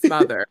 You can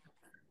smother.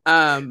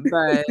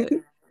 But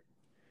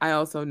I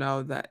also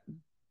know that,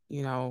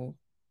 you know,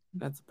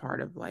 that's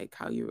part of like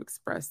how you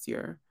express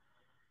your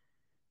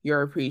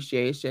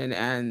appreciation.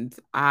 And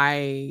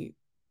I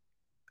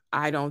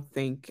don't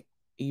think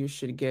you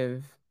should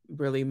give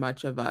really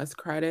much of us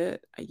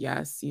credit.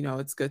 Yes,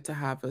 it's good to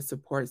have a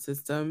support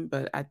system,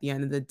 but at the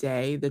end of the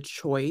day, the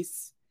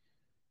choice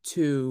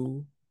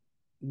to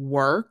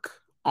work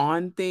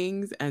on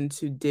things and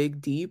to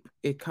dig deep,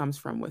 it comes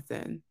from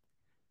within.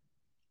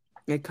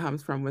 It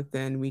comes from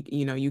within.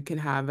 You can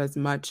have as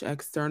much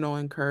external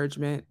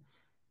encouragement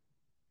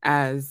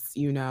as,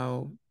 you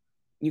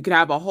can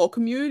have a whole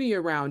community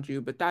around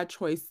you, but that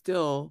choice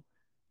still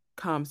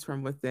comes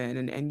from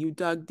within. And you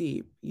dug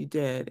deep. You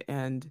did.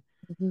 And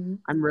Mhm.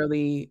 I'm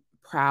really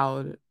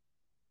proud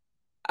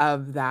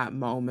of that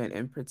moment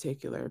in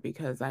particular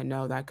because I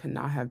know that could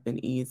not have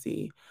been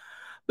easy.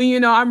 But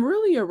I'm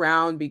really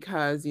around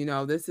because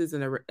this is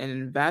an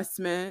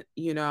investment.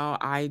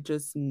 I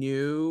just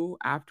knew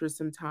after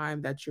some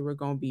time that you were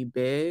going to be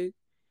big,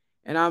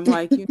 and I'm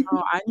like,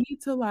 I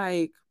need to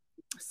like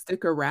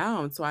stick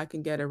around so I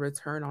can get a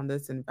return on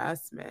this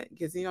investment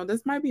because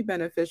this might be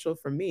beneficial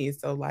for me.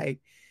 So like,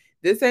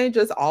 this ain't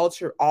just all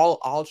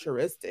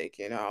altruistic.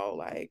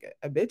 Like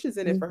a bitch is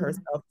in it for Mhm.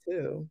 herself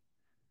too.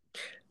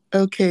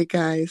 Okay,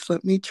 guys,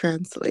 let me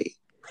translate.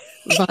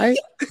 Vi-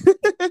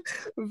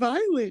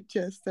 Violet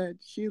just said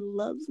she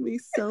loves me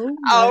so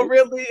Oh, much,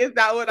 really? Is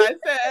that what I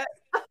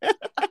said?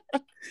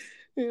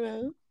 you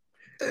know,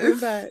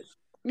 that,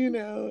 you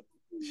know,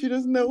 she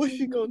doesn't know what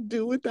she's gonna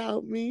do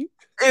without me.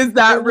 Is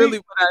that And really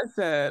we what I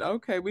said?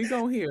 Okay, we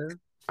gonna hear.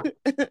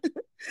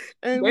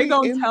 and They we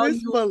gonna in tell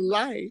this you, for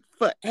life,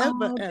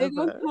 forever, they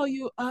gonna ever. tell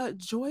you,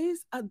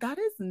 Joyce, that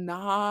is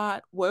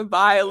not what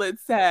Violet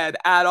said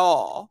at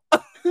all.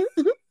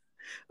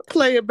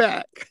 Play it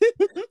back.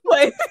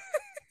 Like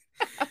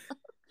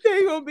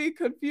they gonna be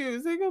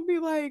confused. They gonna be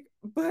like,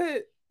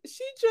 but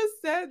she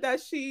just said that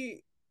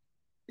she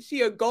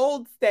a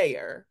gold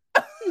stayer,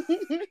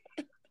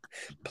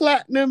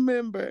 Platinum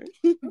member,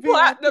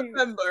 platinum VIP.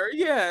 member.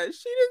 Yeah,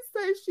 she didn't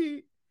say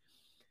she.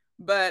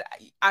 But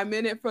I'm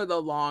in it for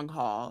the long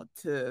haul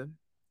to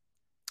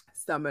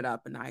sum it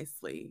up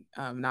nicely.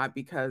 Not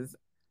because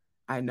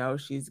I know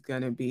she's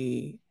gonna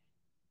be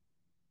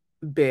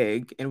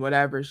big in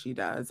whatever she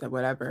does, at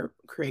whatever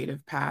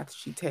creative path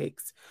she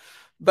takes,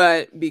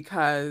 but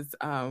because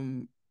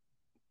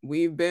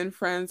we've been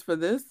friends for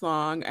this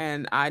long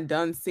and I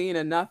done seen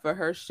enough of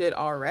her shit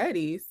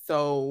already.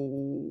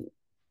 So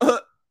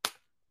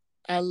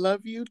I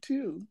love you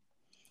too.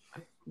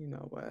 you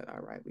know what?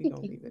 All right, we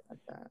gonna leave it at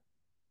that.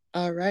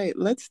 All right,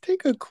 let's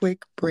take a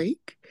quick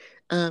break.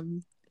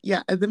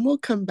 Yeah, and then we'll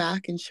come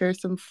back and share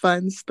some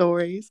fun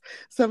stories,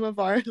 some of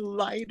our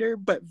lighter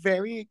but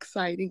very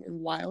exciting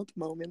and wild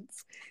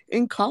moments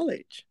in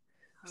college.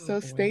 Oh So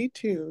boy. stay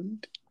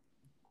tuned.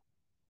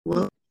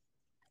 Well,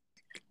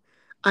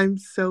 I'm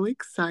so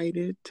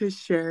excited to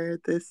share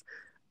this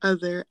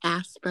other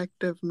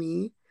aspect of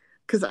me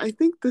because I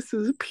think this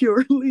is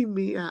purely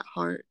me at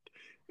heart.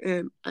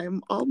 And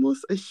I'm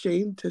almost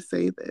ashamed to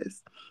say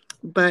this,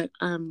 but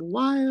I'm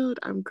wild,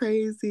 I'm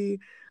crazy,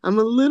 I'm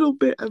a little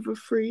bit of a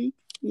freak,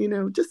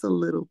 just a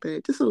little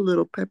bit, just a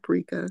little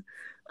paprika.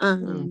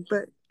 Mm.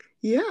 But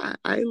yeah,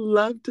 I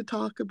love to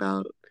talk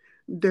about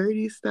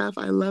dirty stuff.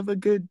 I love a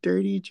good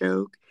dirty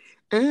joke.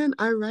 And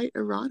I write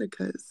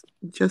eroticas.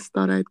 Just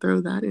thought I'd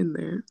throw that in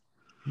there.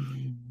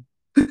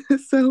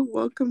 So,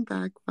 welcome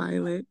back,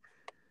 Violet.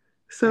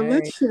 So, Hey,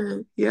 let's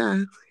share.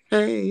 Yeah.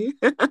 Hey.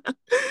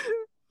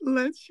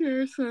 Let's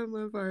share some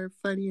of our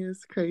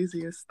funniest,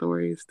 craziest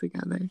stories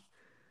together.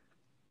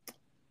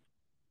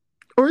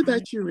 Or I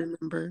that you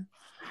remember.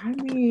 I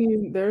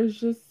mean, there's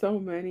just so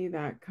many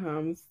that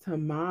comes to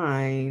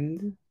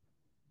mind.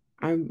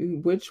 I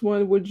mean, which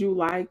one would you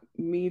like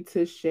me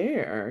to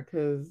share?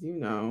 Because,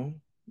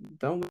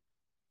 don't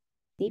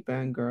deep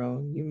end,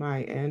 girl. You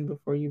might end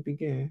before you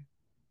begin.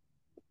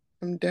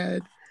 I'm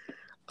dead.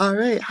 All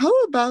right. How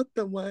about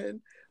the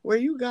one where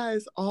you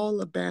guys all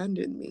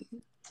abandoned me?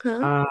 Huh?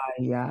 Ah,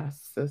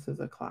 yes, this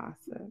is a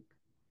classic.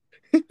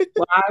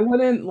 Well, I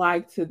wouldn't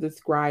like to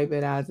describe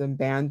it as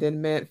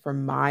abandonment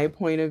from my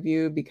point of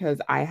view because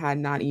I had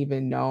not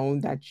even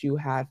known that you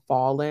had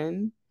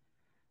fallen.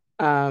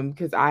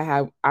 Because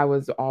I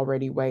was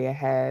already way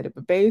ahead.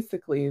 But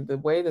basically, the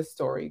way the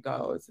story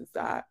goes is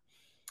that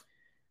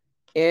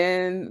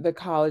in the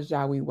college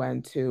that we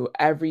went to,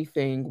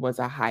 everything was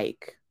a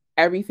hike.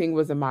 Everything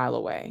was a mile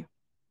away.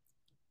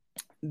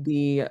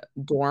 The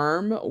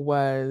dorm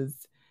was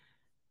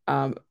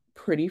um,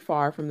 pretty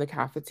far from the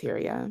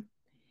cafeteria.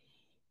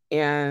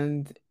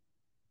 And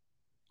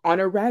on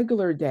a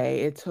regular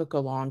day, it took a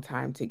long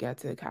time to get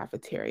to the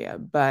cafeteria,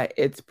 but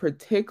it's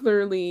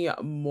particularly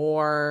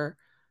more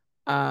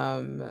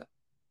um,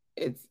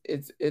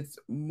 it's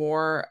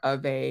more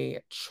of a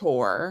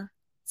chore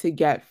to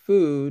get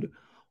food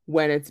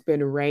when it's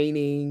been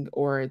raining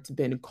or it's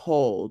been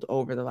cold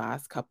over the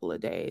last couple of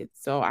days.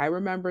 So I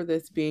remember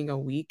this being a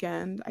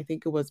weekend. I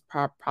think it was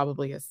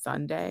probably a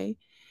Sunday.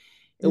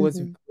 It Hmm.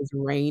 was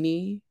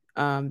rainy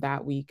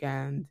that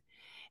weekend.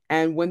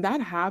 And when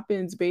that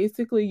happens,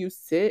 basically you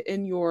sit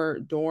in your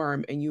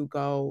dorm and you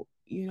go,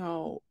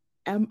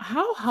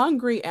 how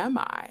hungry am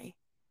I?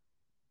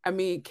 I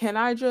mean, can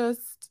I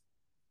just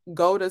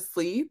go to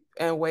sleep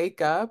and wake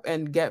up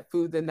and get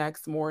food the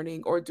next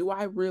morning? Or do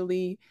I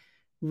really,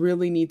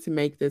 really need to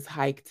make this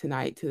hike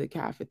tonight to the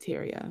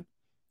cafeteria?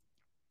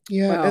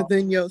 Yeah, and Well,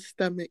 then your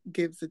stomach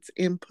gives its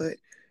input.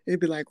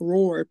 It'd be like,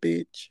 roar,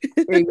 bitch.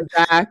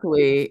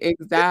 exactly,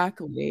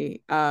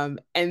 exactly.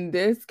 In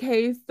this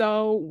case,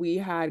 though, we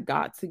had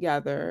got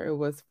together. It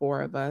was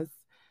four of us.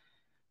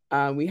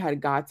 We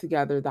had got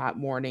together that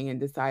morning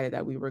and decided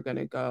that we were going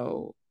to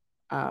go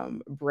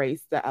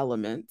brace the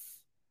elements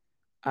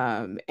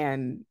and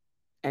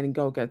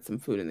go get some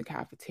food in the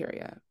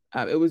cafeteria.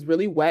 It was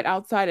really wet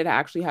outside. It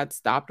actually had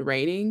stopped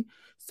raining.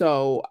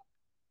 So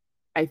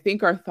I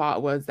think our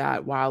thought was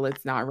that while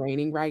it's not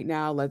raining right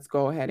now, let's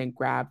go ahead and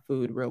grab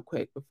food real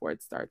quick before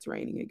it starts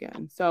raining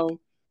again. So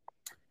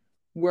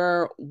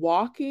we're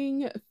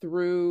walking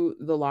through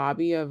the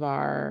lobby of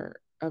our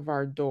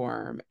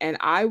dorm, and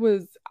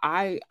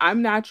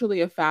I'm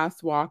naturally a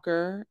fast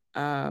walker.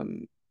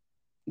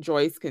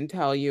 Joyce can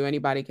tell you,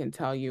 anybody can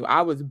tell you,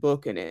 I was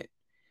booking it.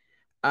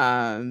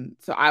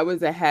 So I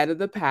was ahead of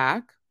the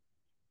pack,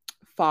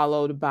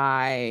 followed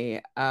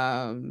by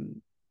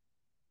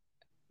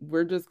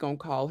we're just gonna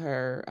call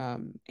her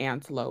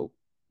Antelope.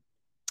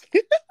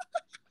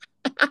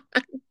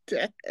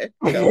 Dead.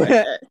 Go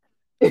ahead.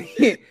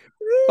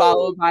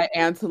 Followed by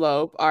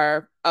Antelope,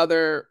 our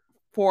other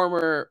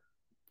former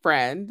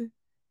friend,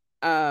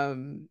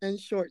 um, And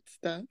short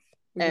stuff.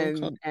 We're gonna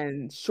call.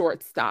 and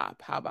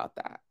Shortstop. How about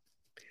that?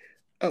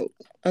 Oh,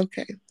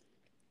 okay.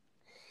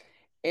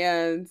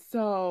 And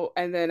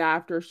then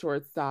after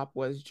Shortstop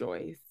was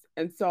Joyce.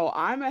 And so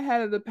I'm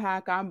ahead of the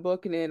pack. I'm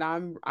booking it.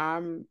 I'm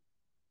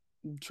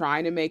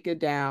trying to make it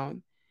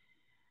down.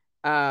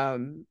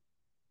 Um,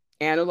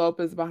 Antelope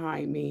is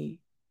behind me.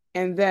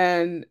 And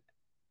then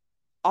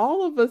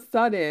all of a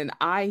sudden,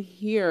 I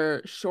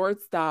hear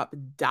Shortstop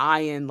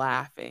dying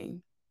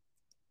laughing.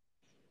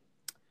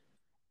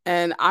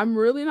 And I'm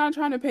really not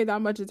trying to pay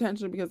that much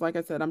attention because, like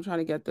I said, I'm trying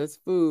to get this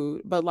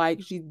food. But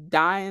like, she's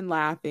dying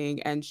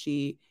laughing and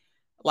she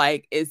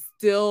like is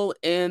still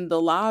in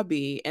the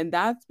lobby. And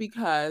that's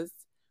because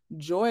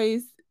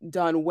Joyce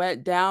done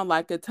wet down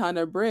like a ton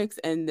of bricks.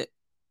 And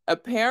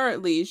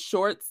apparently,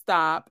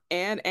 Shortstop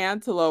and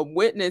Antelope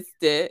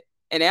witnessed it.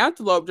 And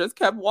Antelope just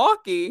kept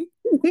walking.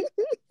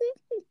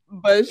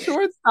 But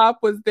Shortstop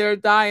was there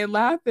dying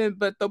laughing.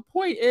 But the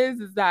point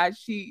is that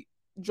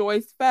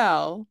Joyce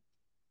fell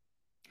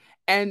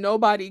and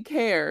nobody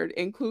cared,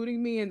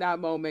 including me in that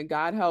moment.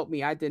 God help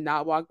me. I did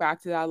not walk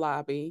back to that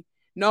lobby.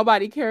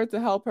 Nobody cared to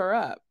help her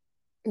up.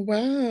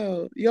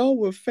 Wow. Y'all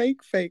were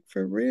fake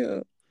for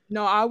real.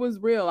 No, I was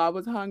real. I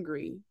was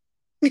hungry.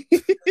 I'm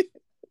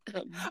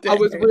I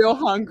was dead. real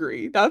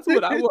hungry. That's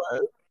what I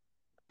was.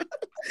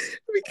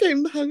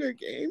 Became the Hunger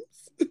Games.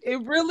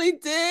 It really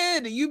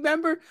did. You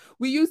remember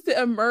we used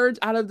to emerge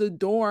out of the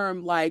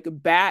dorm like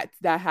bats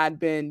that had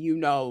been,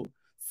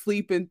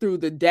 sleeping through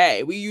the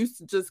day. We used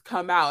to just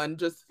come out and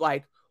just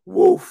like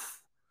woof,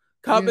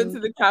 come Yeah. into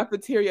the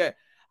cafeteria.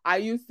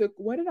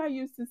 what did I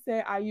used to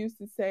say? I used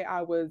to say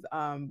I was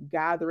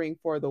gathering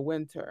for the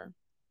winter.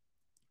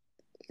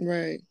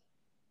 Right.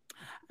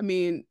 I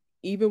mean,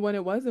 even when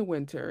it wasn't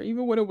winter,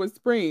 even when it was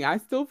spring, I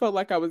still felt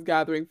like I was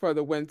gathering for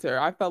the winter.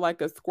 I felt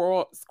like a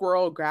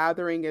squirrel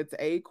gathering its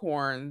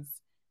acorns,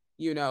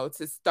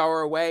 to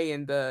store away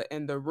in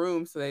the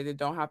room so they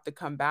don't have to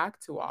come back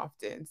too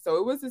often. So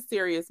it was a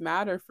serious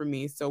matter for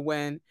me. So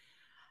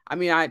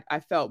I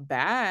felt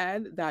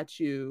bad that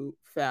you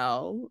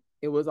fell.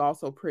 It was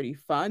also pretty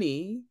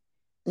funny.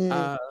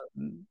 Mm.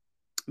 Um,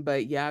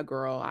 but yeah,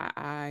 girl,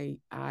 I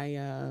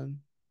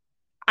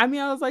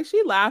was like,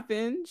 she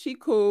laughing, she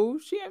cool,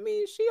 she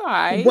all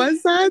right. Was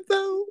I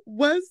though?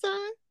 Was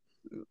I?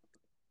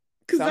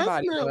 Because that's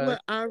Somebody not was.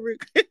 what I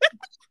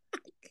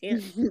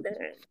can't stand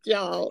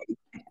y'all.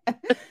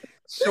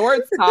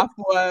 Shorts top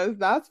was,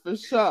 that's for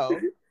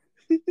sure.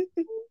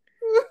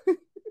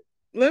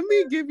 Let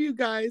me give you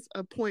guys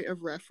a point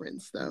of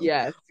reference though.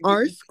 Yes,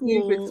 Our please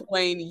school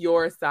explain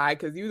your side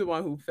because you're the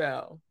one who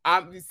fell.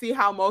 You see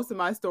how most of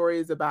my story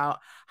is about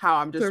how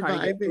I'm just trying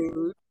to get surviving.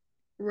 food.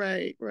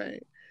 Right,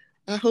 right.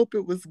 I hope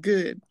it was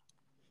good.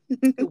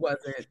 It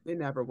wasn't. It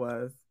never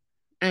was.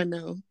 I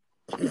know.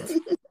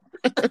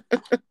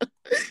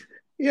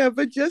 Yeah,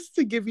 but just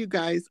to give you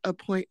guys a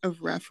point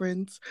of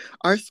reference,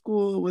 our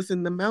school was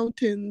in the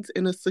mountains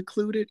in a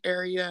secluded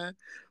area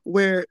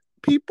where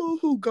people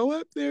who go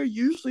up there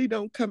usually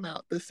don't come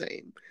out the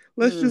same.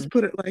 Let's Mm, just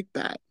put it like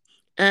that.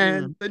 mm.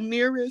 And the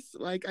nearest,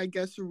 like, I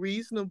guess,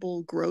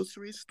 reasonable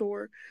grocery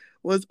store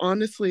was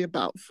honestly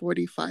about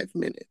 45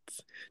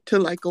 minutes to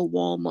like a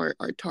Walmart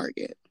or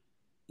Target.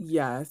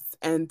 Yes,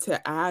 and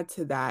to add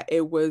to that,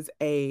 it was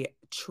a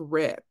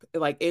trip.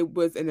 Like it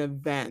was an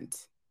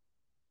event.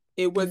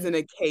 It was Yeah. an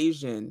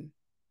occasion.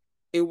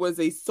 It was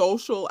a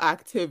social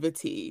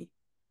activity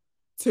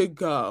to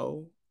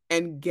go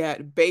and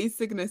get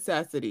basic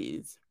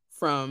necessities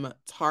from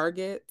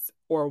Target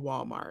or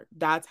Walmart.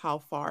 That's how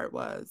far it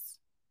was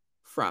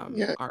from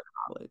Yeah. our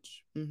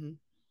college.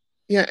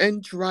 Yeah.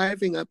 And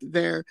driving up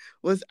there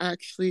was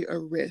actually a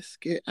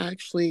risk. It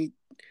actually,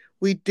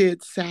 we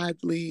did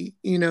sadly,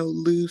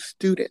 lose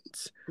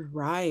students uh,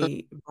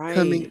 Right,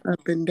 coming right.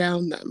 up and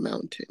down that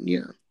mountain.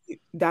 Yeah.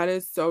 That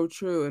is so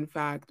true. In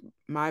fact,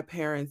 my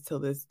parents till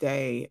this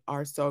day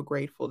are so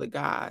grateful to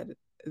God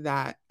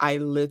that I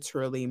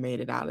literally made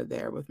it out of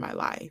there with my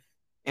life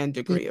and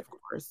Yeah. degree, of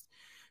course,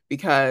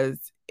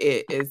 because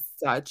it is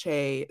such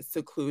a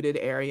secluded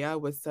area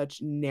with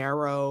such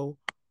narrow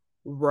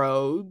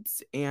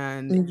roads.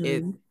 And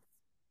it's Hmm.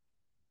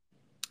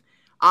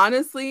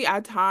 honestly,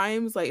 at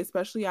times, like,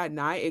 especially at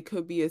night, it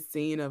could be a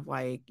scene of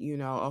like,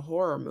 a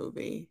horror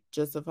movie,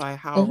 just of like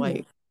how, Oh,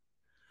 like,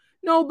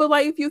 no, but,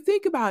 like, if you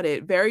think about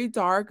it, very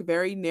dark,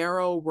 very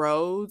narrow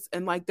roads,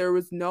 and, like, there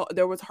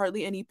was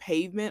hardly any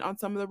pavement on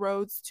some of the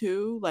roads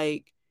too,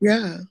 like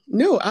yeah.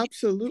 No,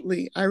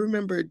 absolutely. I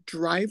remember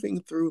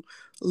driving through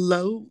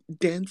low,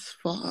 dense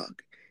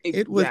fog.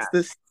 It yeah, was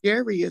the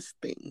scariest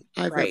thing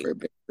I've right. ever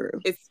been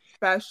through.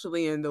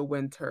 Especially in the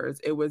winters,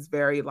 it was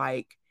very,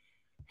 like,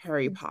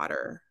 Harry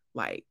Potter,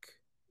 like,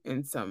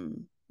 in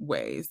some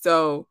ways.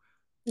 So,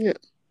 Yeah.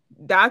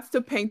 that's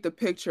to paint the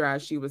picture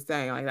as she was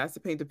saying, like, that's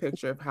to paint the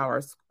picture of how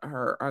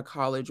our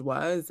college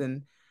was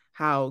and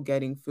how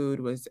getting food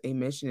was a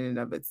mission in and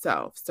of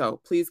itself.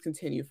 So, please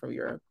continue from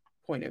your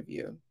point of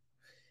view.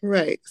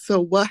 Right.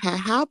 So what had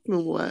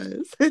happened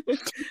was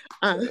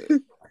uh,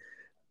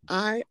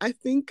 Right. I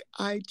think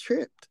I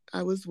tripped.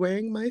 I was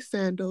wearing my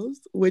sandals,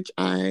 which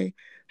I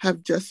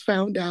have just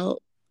found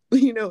out,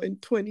 in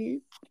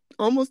 20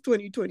 almost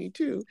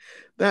 2022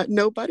 that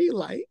nobody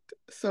liked.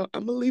 So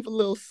I'm gonna leave a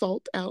little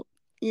salt out,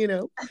 you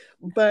know.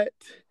 But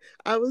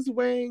I was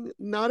wearing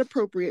not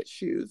appropriate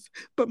shoes.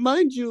 But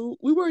mind you,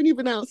 we weren't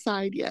even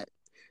outside yet.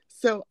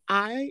 So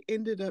I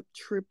ended up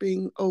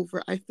tripping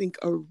over, I think,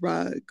 a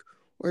rug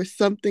or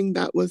something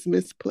that was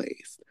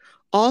misplaced.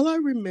 All I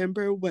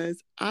remember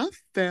was I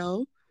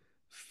fell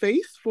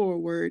face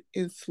forward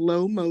in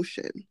slow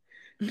motion,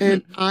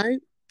 and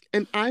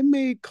I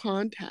made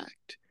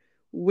contact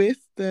with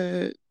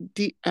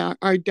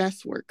our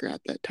desk worker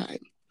at that time,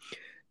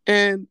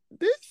 and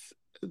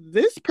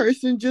this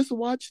person just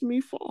watched me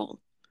fall,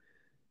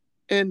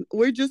 and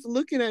we're just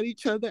looking at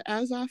each other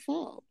as I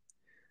fall.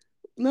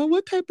 Now,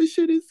 what type of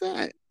shit is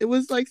that? It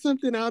was like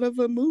something out of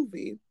a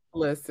movie.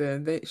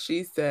 Listen,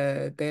 she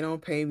said they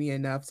don't pay me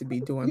enough to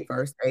be doing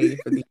first aid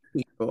for these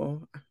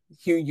people.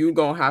 You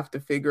gonna have to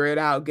figure it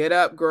out. Get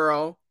up,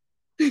 girl.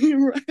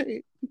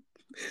 Right.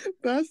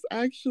 That's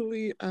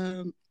actually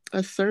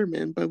a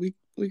sermon, but we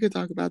could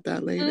talk about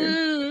that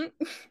later.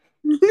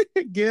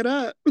 Mm. Get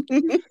up.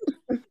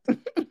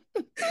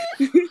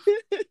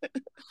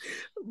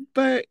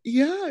 But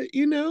yeah,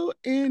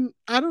 and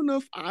I don't know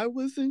if I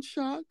was in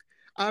shock.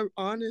 I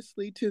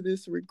honestly, to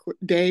this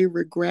day,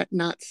 regret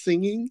not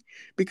singing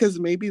because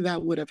maybe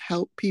that would have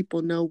helped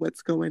people know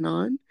what's going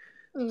on.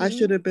 I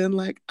should Mm. have been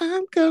like,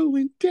 I'm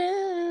going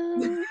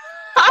down,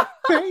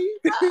 baby.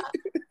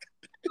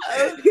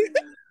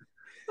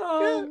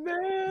 Oh Yeah,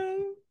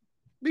 man.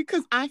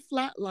 because I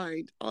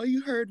flatlined. All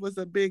you heard was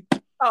a big.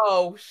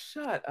 Oh,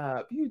 shut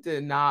up. You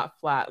did not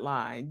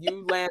flatline.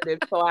 You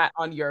landed flat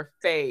on your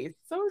face.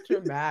 So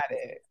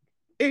dramatic.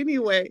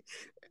 Anyway,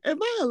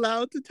 am I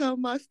allowed to tell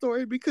my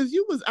story? Because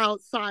you was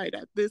outside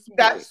at this point.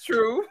 That's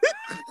true.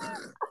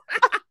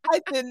 I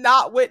did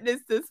not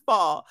witness this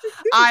fall.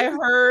 I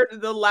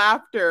heard the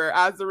laughter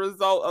as a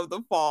result of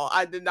the fall.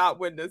 I did not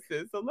witness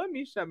this. So let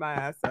me shut my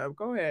ass up.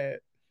 Go ahead.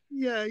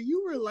 Yeah,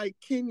 you were like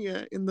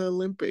Kenya in the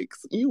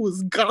Olympics. You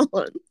was gone.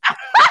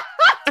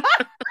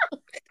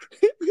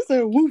 You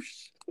said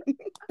whoosh.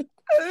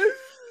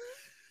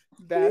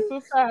 That's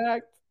a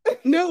fact.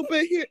 No,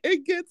 but here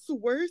it gets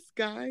worse,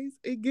 guys.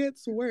 It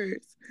gets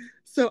worse.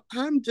 So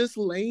I'm just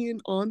laying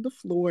on the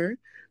floor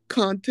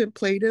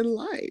contemplating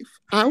life.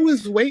 I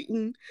was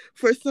waiting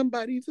for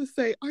somebody to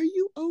say, "Are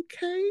you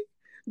okay?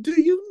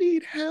 Do you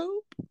need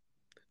help?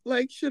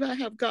 Like, should I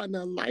have gotten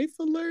a life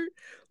alert?"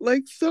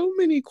 Like, so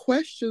many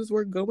questions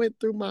were going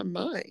through my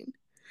mind.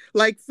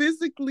 Like,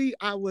 physically,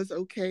 I was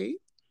okay,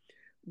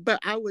 but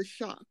I was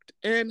shocked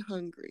and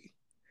hungry.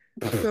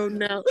 So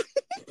now,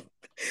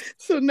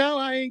 so now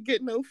I ain't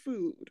getting no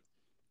food.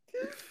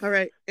 All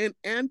right, an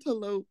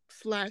antelope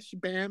slash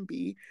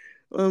Bambi,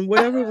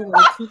 whatever we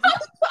want to.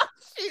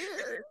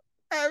 Cheers.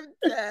 I'm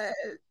dead.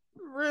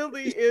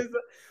 Really is.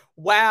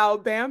 Wow,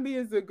 Bambi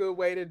is a good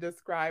way to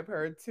describe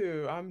her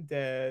too. I'm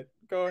dead.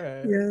 Go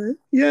ahead. Yeah,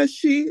 yeah.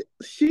 She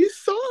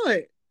saw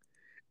it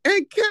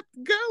and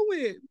kept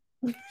going.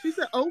 She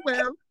said, "Oh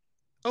well,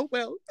 oh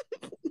well."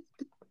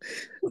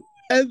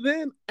 And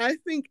then I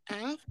think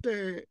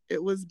after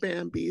it was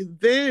Bambi,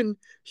 then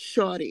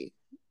Shorty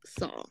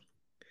saw.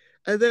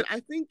 And then I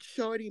think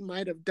Shorty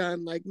might have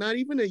done like not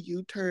even a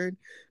U-turn,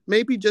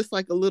 maybe just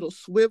like a little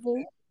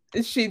swivel.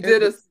 She And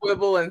did a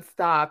swivel and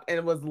stop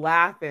and was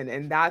laughing,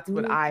 and that's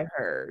what I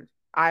heard.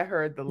 I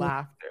heard the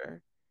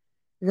laughter.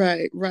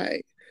 right,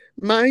 right.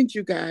 Mind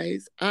you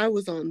guys, I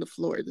was on the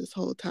floor this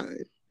whole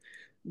time.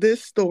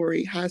 This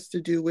story has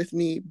to do with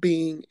me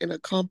being in a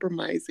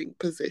compromising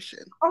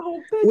position,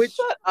 Oh, bitch, which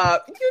shut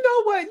up. You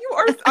know what? You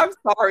are, I'm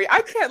sorry.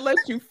 I can't let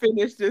you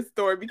finish this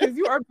story because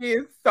you are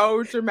being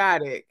so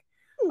dramatic.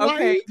 why are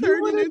Okay. you You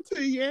turning want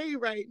into yay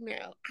right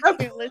now? to,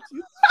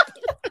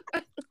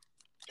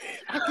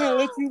 I can't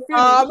let you finish.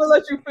 I'm gonna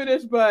let you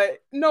finish, but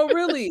no,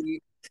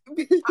 really.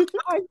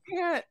 I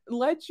can't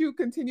let you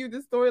continue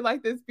the story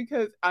like this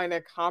because I'm in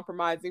a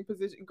compromising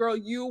position. Girl,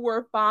 you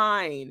were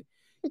fine.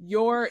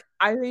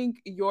 I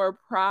think your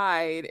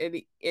pride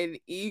and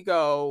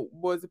ego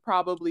was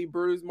probably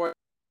bruised more than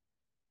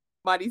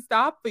somebody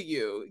stopped for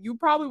you. You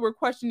probably were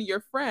questioning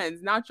your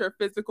friends, not your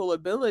physical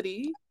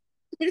ability.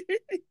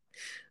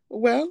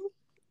 Well,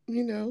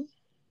 you know,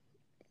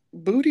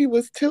 booty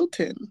was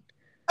tilting.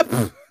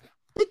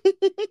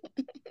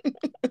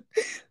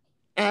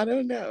 I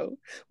don't know.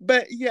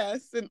 But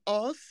yes, in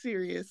all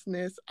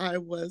seriousness, I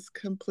was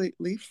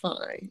completely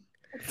fine.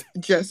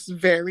 Just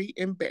very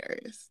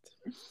embarrassed.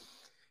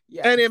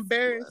 And Yes.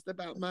 embarrassed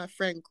about my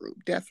friend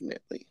group,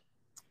 definitely.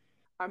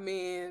 I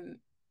mean,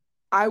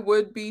 I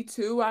would be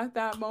too at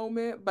that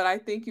moment, but I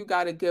think you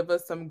got to give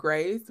us some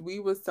grace. We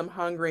was some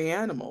hungry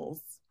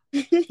animals.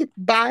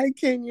 Bye,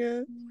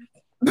 Kenya.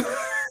 We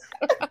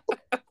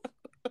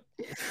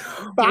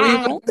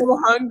Bye. were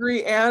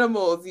hungry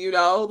animals,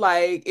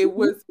 like it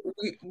was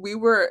we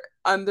were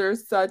under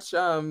such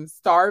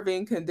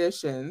starving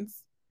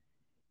conditions,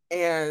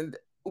 and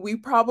we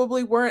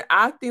probably weren't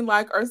acting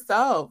like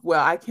ourselves.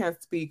 Well, I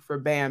can't speak for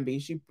Bambi.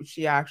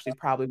 She actually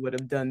probably would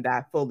have done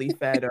that fully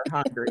fed or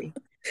hungry.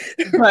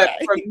 But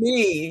for Right.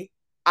 me,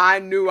 I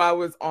knew I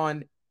was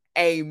on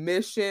a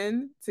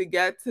mission to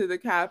get to the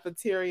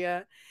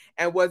cafeteria,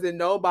 and wasn't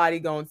nobody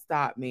gonna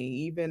stop me,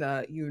 even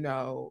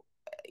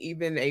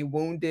a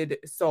wounded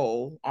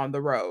soul on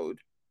the road.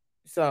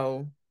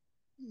 So,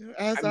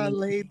 I As I mean,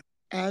 lay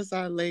as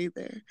I lay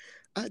there,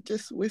 I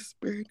just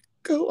whispered,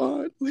 "Go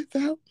on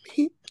without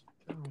me."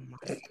 oh my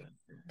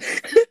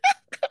goodness.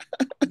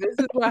 This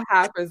is what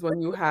happens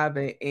when you have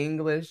an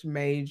English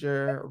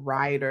major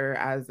writer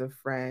as a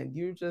friend.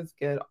 You just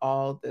get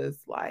all this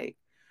like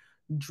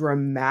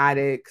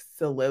dramatic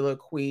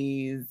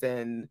soliloquies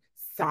and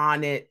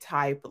sonnet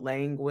type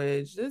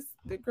language. Just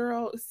the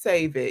girl,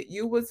 save it.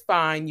 You was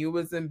fine. You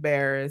was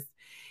embarrassed,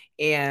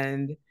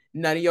 and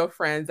none of your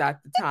friends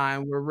at the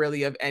time were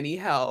really of any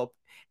help,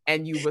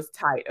 and you was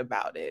tight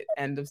about it.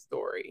 End of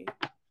story.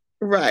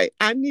 Right.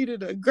 I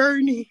needed a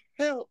gurney.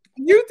 Help.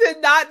 You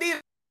did not need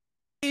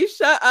to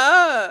shut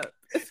up.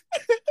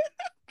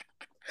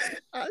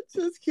 I'm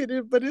just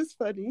kidding, but it's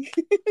funny.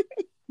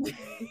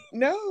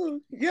 No.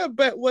 Yeah,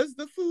 but was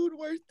the food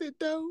worth it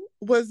though?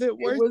 Was it It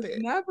worth was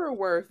it? never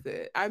worth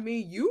it. I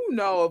mean,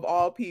 of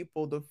all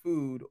people, the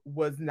food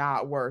was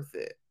not worth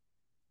it.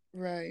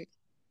 Right.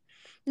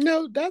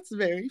 No, that's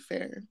very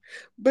fair.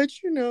 But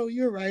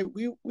you're right.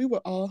 We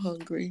were all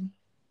hungry.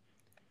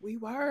 We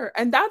were.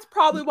 And that's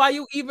probably why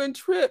you even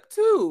tripped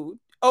too.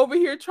 Over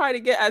here trying to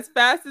get as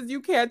fast as you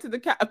can to the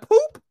cat.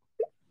 Poop.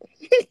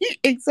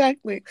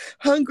 Exactly.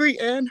 Hungry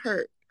and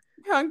hurt.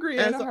 Hungry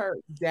and as hurt.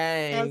 as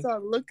Dang. I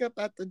look up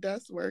at the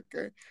desk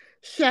worker.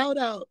 Shout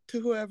out to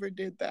whoever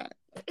did that.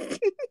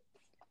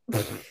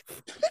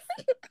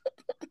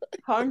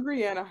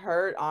 Hungry and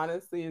hurt,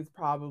 honestly, is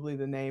probably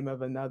the name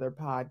of another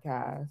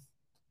podcast.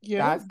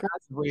 Yeah, That's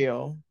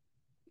real.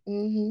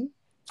 mm-hmm.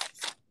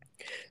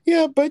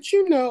 Yeah, but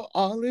you know,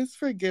 all is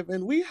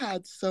forgiven. We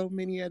had so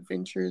many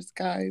adventures,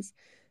 guys.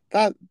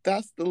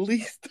 That's the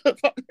least of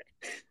our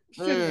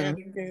Mm.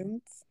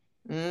 shenanigans.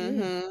 Yeah.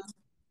 Hmm.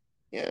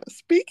 Yeah.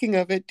 Speaking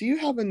of it, do you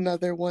have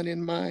another one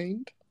in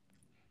mind?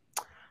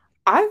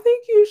 I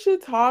think you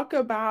should talk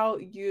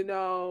about,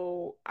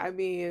 I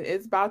mean,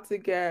 it's about to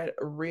get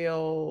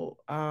real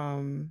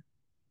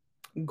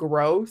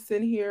gross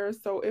in here.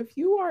 So if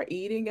you are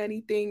eating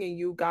anything and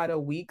you got a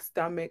weak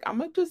stomach, I'm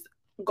gonna just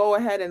go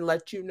ahead and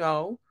let you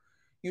know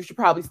you should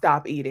probably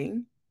stop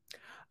eating.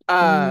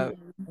 Uh,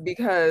 Mm.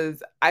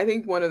 because I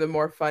think one of the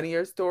more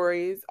funnier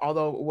stories,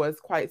 although it was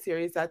quite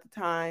serious at the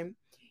time,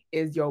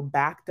 is your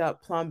backed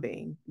up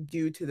plumbing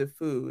due to the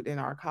food in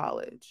our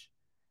college.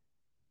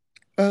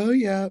 Oh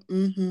yeah.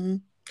 Mm-hmm.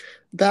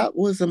 That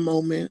was a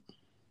moment.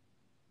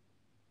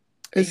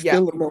 It's Yeah,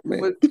 still a it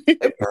moment. was.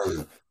 It,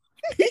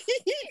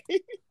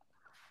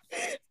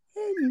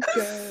 I'm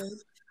dead.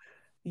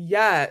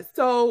 yeah.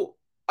 So,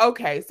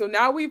 okay. So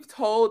now we've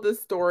told the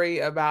story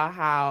about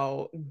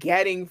how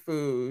getting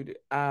food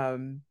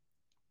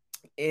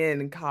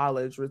in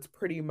college was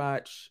pretty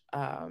much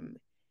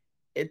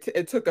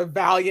it took a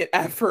valiant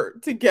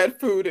effort to get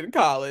food in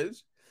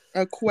college.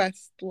 A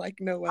quest like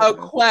no A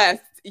other.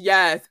 quest,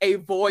 yes, a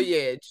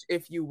voyage,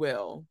 if you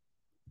will.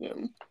 Yeah.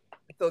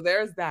 So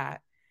there's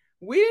that.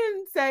 We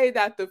didn't say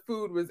that the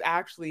food was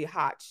actually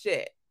hot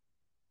shit.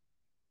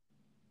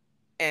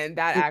 And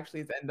that actually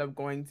is end up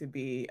going to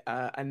be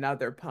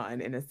another pun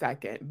in a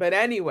second. But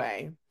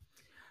anyway,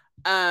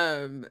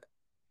 um,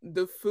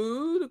 the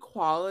food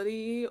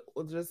quality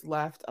just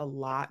left a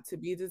lot to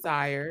be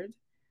desired.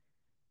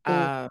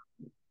 Mm, Um,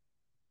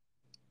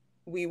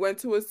 we went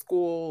to a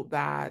school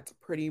that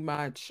pretty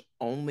much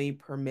only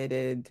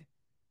permitted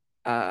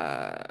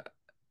uh,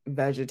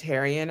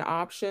 vegetarian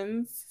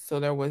options, so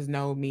there was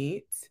no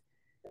meat.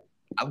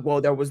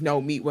 Well, there was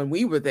no meat when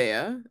we were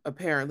there.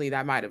 Apparently,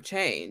 that might have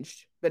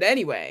changed. But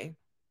anyway,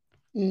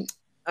 mm,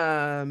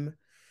 um,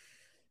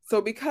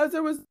 so because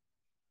there was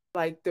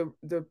like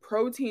the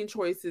protein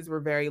choices were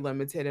very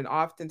limited, and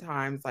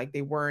oftentimes like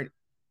they weren't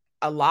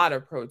a lot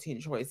of protein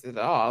choices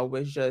at all. It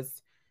was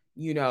just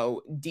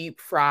deep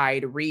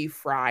fried,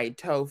 refried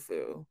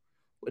tofu,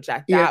 which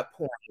at yeah. that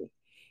point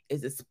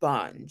is a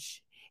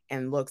sponge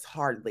and looks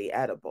hardly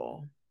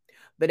edible.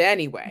 But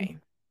anyway,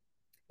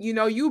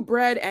 you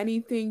bread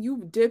anything,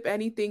 you dip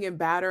anything in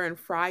batter and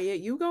fry it,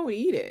 you go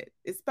eat it,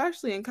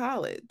 especially in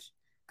college,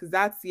 because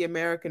that's the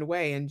American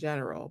way in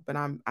general. But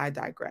I Oh,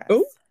 digress.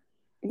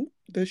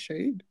 the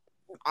shade.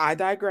 I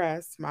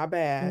digress. My Yeah,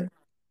 bad.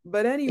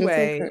 But it's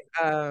anyway,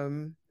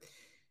 okay.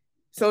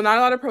 so not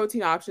a lot of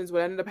protein options.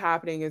 What ended up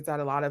happening is that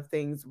a lot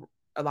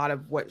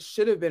of what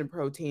should have been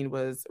protein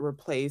was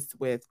replaced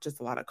with just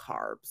a lot of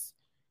carbs.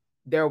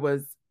 There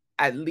was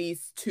at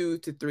least 2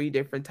 to 3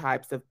 different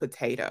types of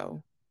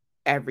potato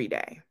every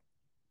day.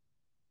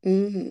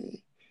 Hmm.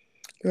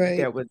 Right.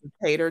 There was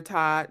a tater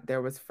tot,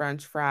 there was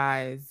French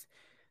fries,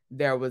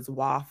 there was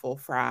waffle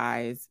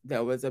fries,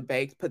 there was a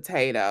baked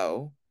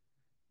potato,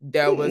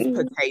 there was Mm,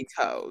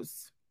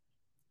 potatoes.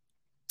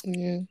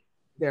 yeah.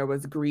 There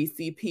was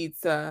greasy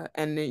pizza,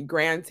 and then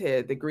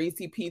granted, the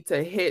greasy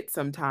pizza hits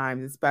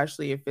sometimes,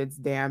 especially if it's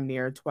damn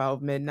near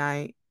 12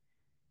 midnight.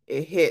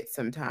 It hits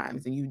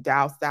sometimes, and you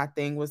douse that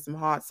thing with some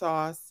hot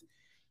sauce,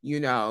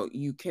 you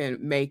can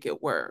make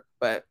it work.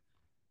 But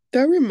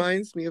That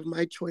reminds me of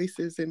my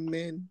choices in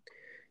men.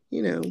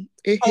 You know,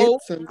 it oh,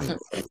 hits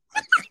sometimes.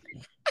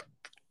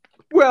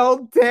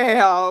 well,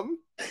 damn.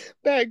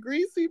 That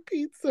greasy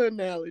pizza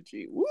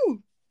analogy.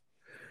 Woo.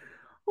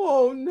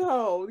 Oh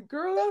no,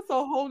 girl, that's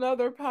a whole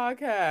nother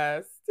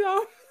podcast.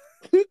 So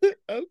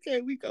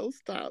Okay, we go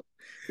stop.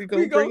 We we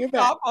gonna go bring it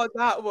back. stop on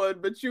that one,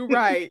 but you're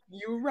right.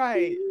 You're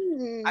right.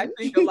 I Mm.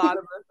 think a lot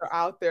of us are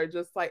out there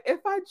just like, if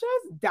I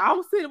just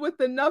douse it with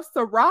enough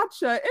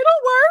sriracha,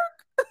 it'll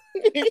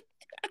work.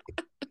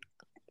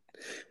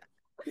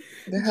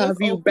 To Just have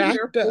you over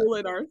here backed up.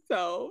 fooling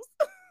ourselves.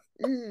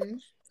 Mm.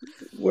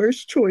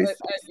 Worst But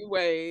choices.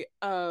 anyway,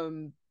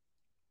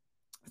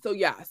 so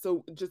yeah,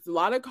 so just a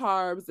lot of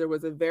carbs. There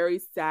was a very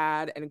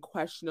sad and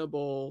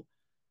questionable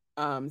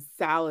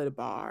salad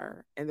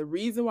bar. And the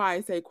reason why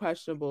I say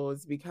questionable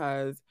is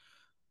because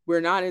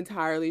we're not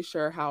entirely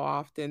sure how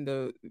often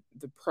the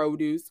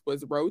produce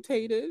was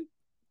rotated.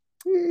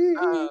 Mm-hmm.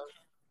 Um,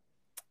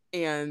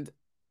 and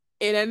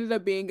it ended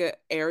up being an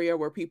area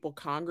where people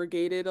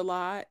congregated a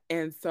lot.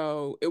 And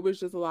so it was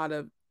just a lot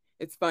of,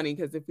 it's funny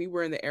because if we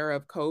were in the era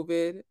of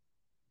COVID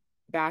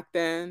back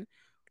then,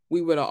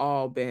 we would have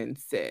all been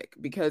sick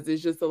because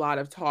there's just a lot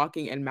of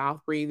talking and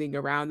mouth breathing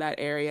around that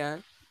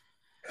area.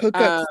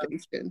 Hookup Um,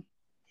 station.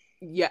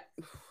 yeah,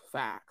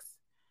 facts.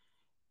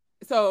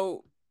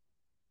 So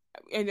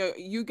And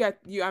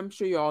I'm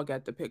sure you all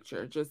get the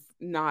picture. Just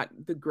not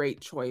the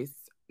great choice,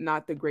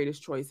 not the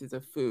greatest choices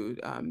of food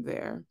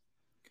there.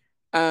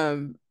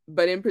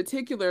 But in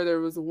particular, there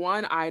was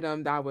one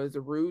item that was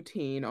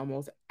routine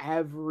almost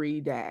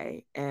every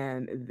day,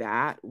 and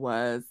that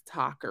was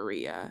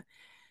taqueria.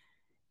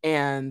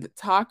 And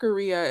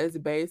taqueria is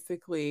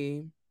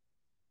basically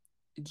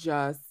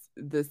just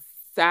the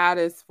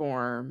saddest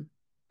form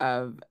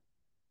of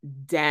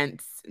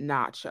dense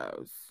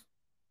nachos.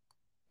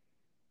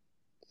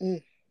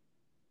 Mm,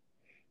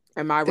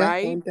 Am I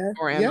right? definitely,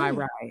 Or am I yeah,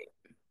 right?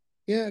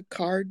 yeah.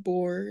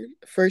 Cardboard.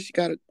 First, you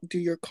got to do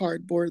your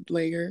cardboard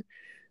layer,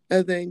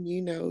 and then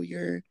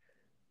your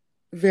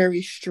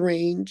very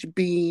strange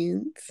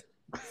beans.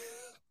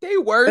 They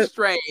were Uh,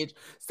 strange.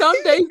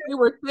 Some days they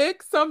were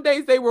thick, some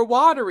days they were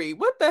watery.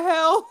 What the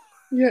hell?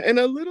 yeah, and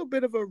a little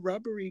bit of a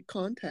rubbery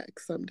contact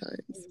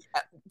sometimes.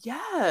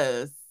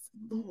 Yes.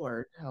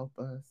 Lord help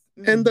us.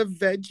 And the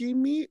veggie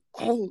meat.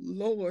 Oh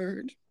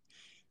Lord,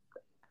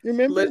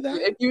 remember Listen,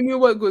 that? if you knew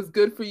what was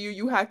good for you,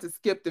 you had to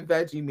skip the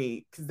veggie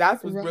meat because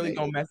that's what's really Right.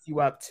 gonna mess you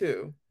up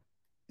too.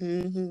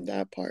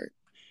 That part.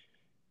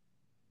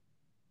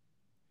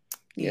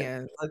 Yeah.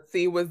 And let's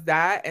see, was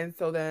that? And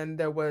so then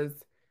there was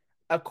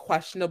a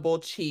questionable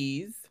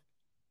cheese,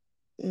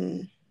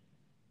 Mm.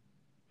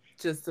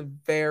 just a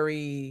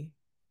very.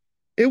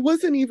 It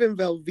wasn't even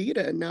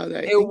Velveeta. Now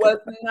that I It think was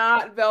about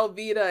not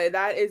Velveeta.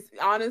 That is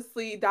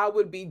honestly, that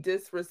would be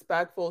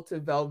disrespectful to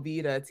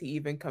Velveeta to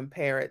even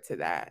compare it to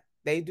that.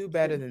 They do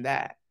better it. than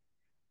that.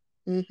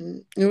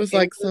 It was It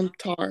like was, some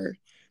tar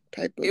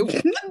type of.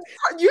 it,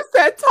 you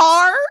said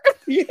tar?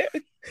 Yeah,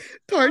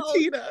 Oh,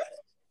 Tartina.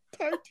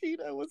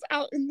 Tartina was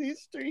out in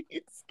these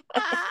streets.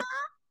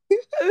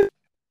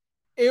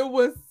 it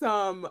was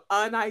some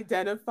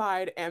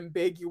unidentified,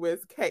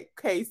 ambiguous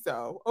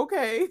queso.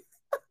 Okay.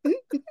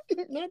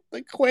 Not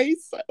the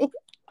queso.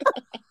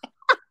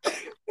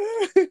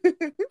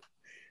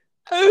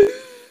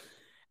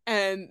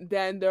 And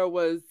then there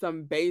was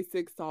some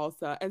basic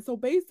salsa. And so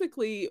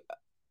basically,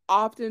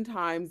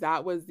 oftentimes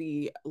that was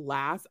the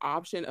last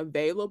option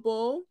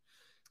available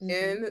hmm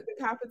in the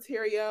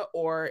cafeteria,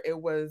 or it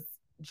was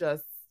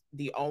just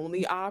the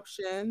only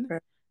option.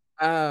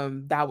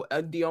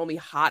 The only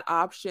hot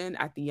option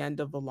at the end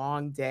of a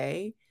long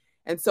day.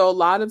 And so a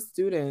lot of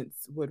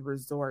students would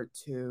resort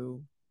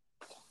to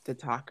the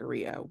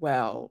taqueria.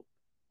 Well,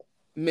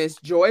 Miss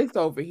Joyce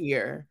over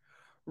here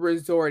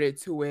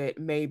resorted to it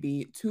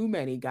maybe too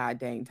many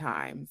goddamn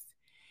times.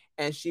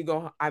 And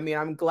I mean,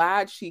 I'm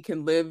glad she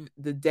can live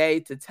the day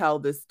to tell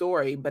this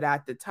story, but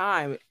at the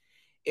time,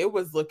 it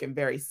was looking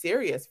very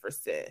serious for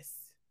sis.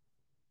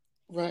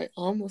 Right,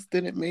 almost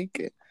didn't make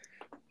it.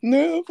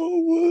 Never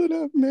would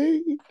have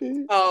made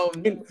it. Oh,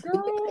 And-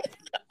 girl,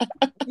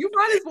 you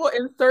might as well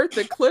insert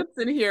the clips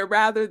in here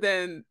rather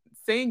than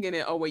singing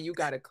it. Oh, well, you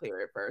got to clear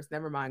it first.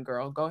 Never mind,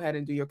 girl. Go ahead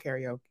and do your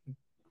karaoke.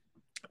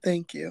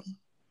 Thank you.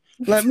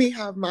 Let me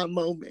have my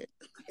moment.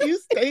 You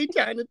stay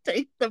trying to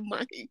take the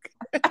mic.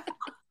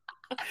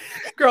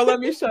 Girl, let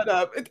me shut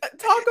up.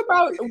 Talk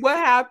about what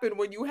happened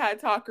when you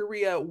had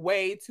taqueria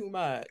way too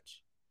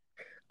much.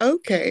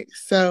 Okay,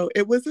 so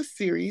it was a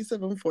series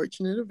of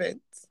unfortunate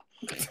events.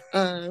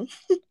 Um,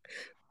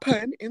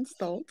 pun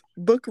installed,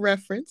 book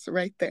reference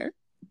right there.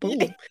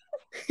 Boom.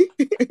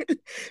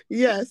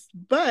 Yes,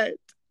 but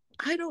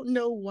I don't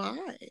know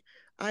why.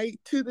 I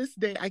to this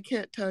day I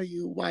can't tell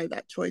you why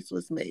that choice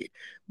was made.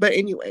 But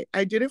anyway,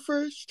 I did it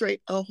for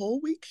a whole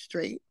week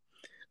straight.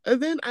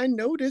 And then I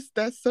noticed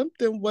that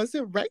something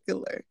wasn't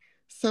regular.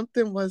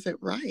 Something wasn't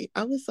right.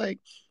 I was like,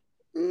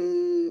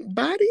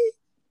 body,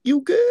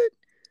 you good?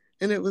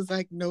 And it was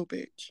like, no,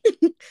 bitch.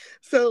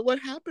 So what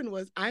happened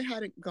was I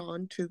hadn't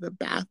gone to the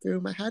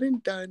bathroom. I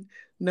hadn't done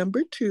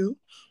number two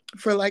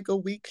for like a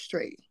week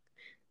straight.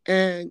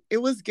 And it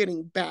was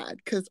getting bad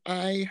because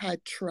I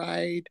had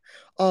tried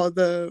all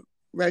the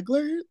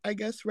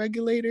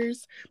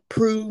regulators,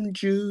 prune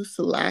juice,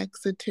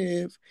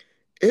 laxative.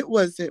 It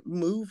wasn't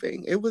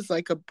moving. It was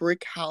like a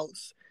brick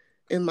house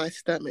in my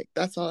stomach.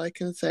 That's all I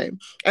can say.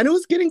 And it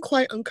was getting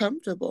quite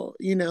uncomfortable.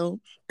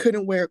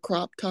 Couldn't wear a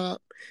crop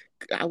top.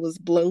 I was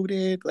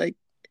bloated. Like,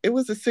 it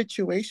was a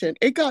situation.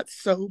 It got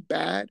so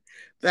bad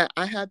that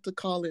I had to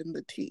call in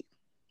the team.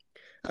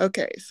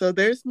 Okay, so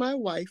there's my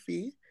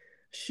wifey.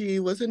 She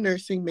was a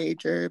nursing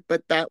major,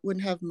 but that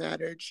wouldn't have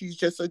mattered. She's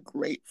just a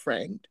great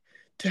friend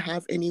to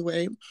have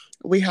anyway.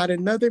 We had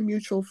another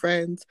mutual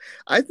friends.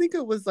 I think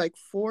it was like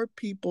four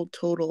people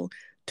total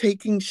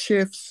taking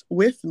shifts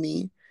with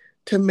me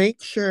to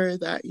make sure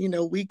that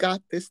we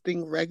got this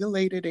thing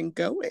regulated and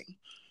going.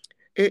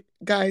 It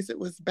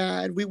was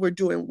bad. We were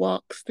doing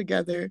walks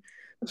together.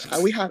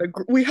 We had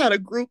a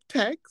group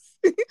text.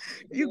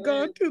 You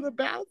gone to the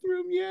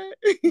bathroom yet?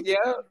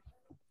 Yeah.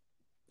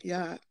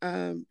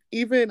 Yeah.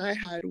 Even I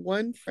had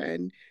one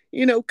friend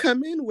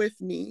come in with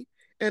me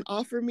and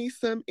offer me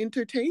some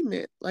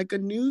entertainment, like a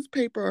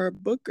newspaper or a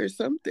book or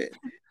something,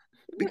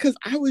 because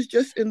I was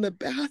just in the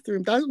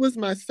bathroom. That was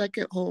my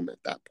second home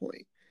at that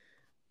point.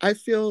 I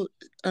feel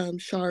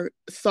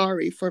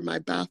sorry for my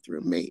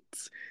bathroom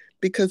mates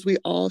because we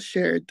all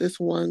shared this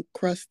one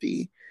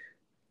crusty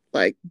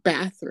like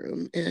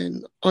bathroom,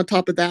 and on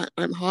top of that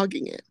I'm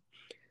hogging it.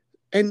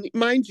 And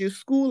mind you,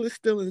 school is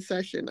still in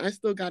session. I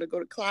still got to go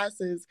to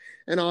classes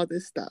and all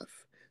this stuff.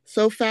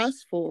 So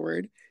fast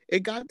forward,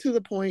 it got to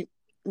the point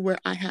where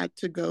I had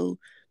to go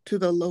to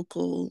the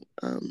local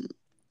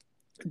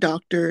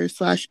doctor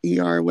slash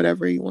ER,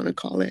 whatever you want to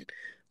call it,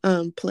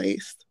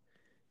 place.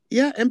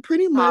 Yeah, and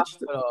pretty much,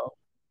 Hospital.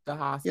 The yeah,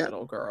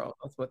 hospital girl.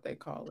 That's what they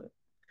call it.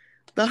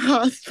 the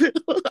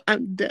hospital.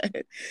 I'm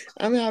dead.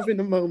 I'm having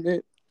a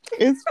moment.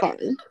 It's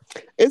fine.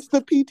 It's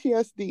the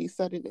PTSD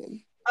setting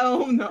in.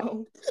 Oh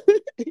no.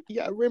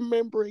 Yeah,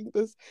 remembering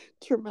this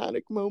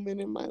traumatic moment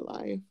in my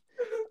life.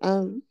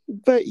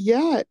 But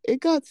yeah, it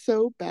got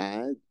so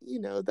bad,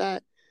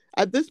 that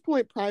at this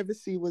point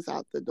privacy was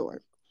out the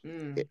door.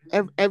 Mm,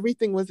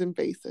 Everything was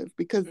invasive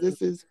because mm.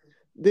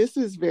 this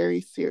is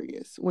very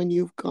serious when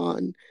you've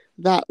gone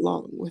that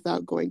long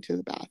without going to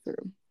the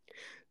bathroom.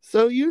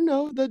 So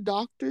the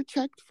doctor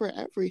checked for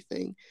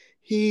everything.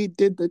 He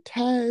did the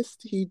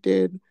test. He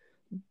did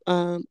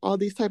all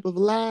these type of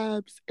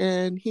labs,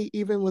 and he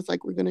even was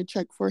like, "We're gonna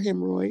check for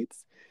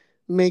hemorrhoids,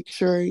 make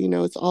sure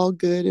it's all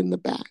good in the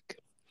back."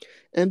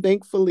 And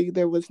thankfully,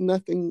 there was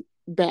nothing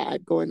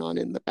bad going on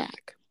in the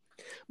back.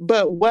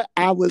 But what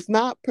I was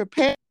not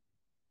prepared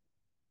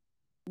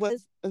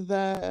was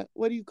the,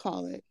 what do you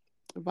call it?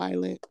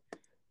 Violet.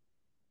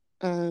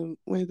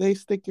 Where they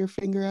stick your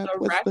finger up. The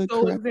What's the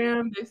rectal correct?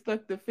 exam, they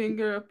stuck the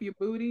finger up your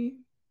booty.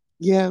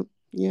 Yeah,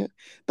 yeah.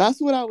 That's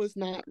what I was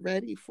not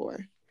ready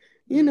for.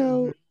 You Hmm.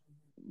 know,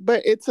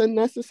 but it's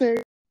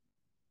unnecessary.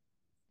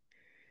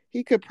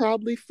 He could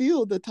probably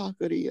feel the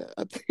taqueria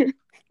up there.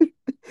 But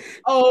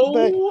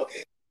Oh,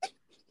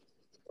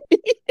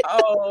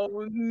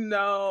 oh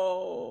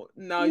no.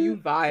 No, yeah, you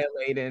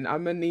violating.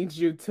 I'm gonna need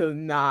you to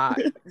not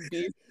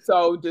be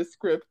so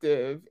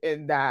descriptive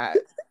in that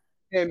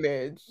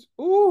image.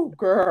 Ooh,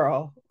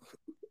 girl.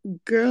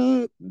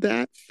 girl,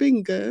 that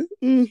finger.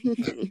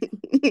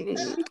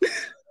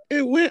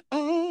 It went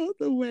all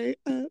the way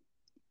up.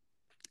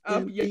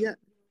 Up And your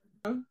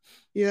yeah,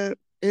 yeah.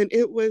 And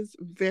it was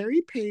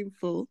very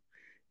painful.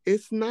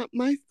 It's not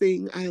my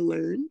thing, I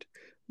learned.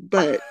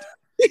 But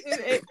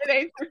it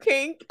ain't your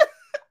kink.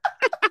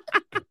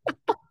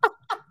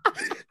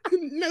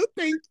 no,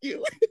 thank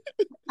you.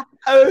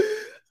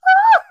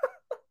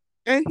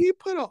 And he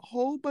put a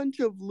whole bunch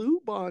of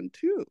lube on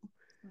too.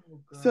 Oh,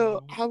 So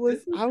girl. I This was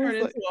has I was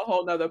turned like, into a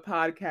whole nother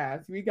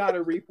podcast. We got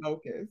to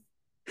refocus.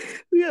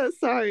 yeah,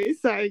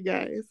 sorry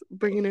guys,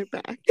 bringing it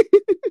back.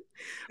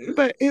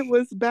 But it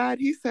was bad.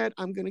 He said,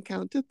 "I'm going to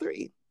count to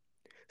 3."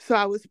 So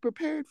I was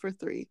prepared for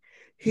 3.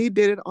 He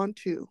did it on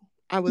 2.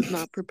 I was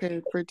not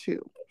prepared for 2.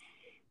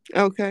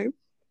 Okay?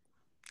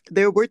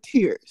 There were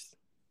tears.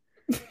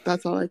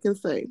 That's all I can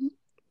say.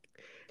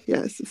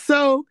 Yes.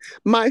 So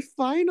my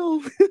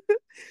final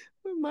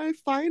my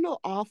final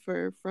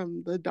offer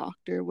from the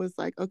doctor was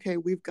like, "Okay,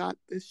 we've got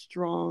this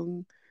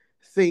strong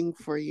thing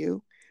for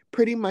you."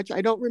 Pretty much,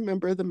 I don't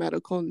remember the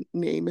medical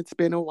name. It's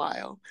been a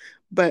while,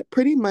 but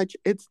pretty much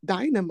it's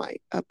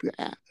dynamite up your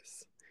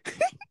ass.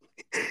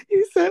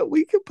 He said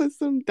we could put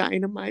some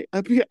dynamite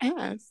up your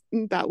ass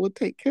and that will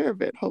take care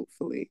of it,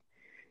 hopefully.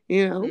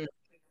 You know? Mm.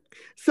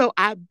 So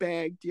I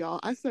begged y'all.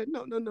 I said,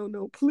 no, no, no,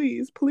 no,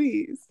 please,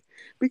 please.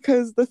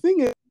 Because the thing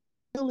is,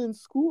 I'm still in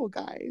school,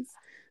 guys.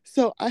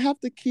 So I have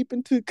to keep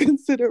into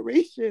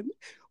consideration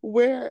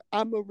where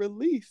I'm a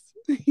release,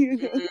 you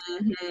know?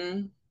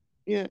 Mhm.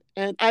 Yeah.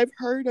 And I've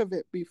heard of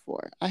it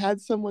before. I had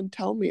someone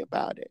tell me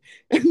about it.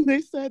 And they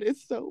said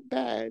it's so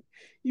bad.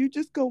 You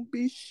just gonna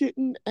be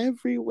shitting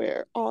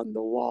everywhere on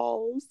the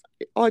walls,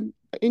 on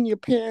in your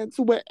pants,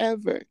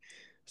 wherever.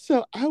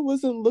 So I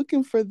wasn't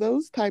looking for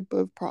those type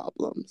of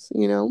problems.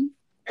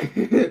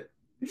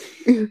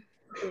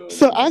 Oh,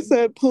 So I man.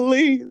 said,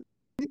 please,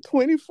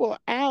 24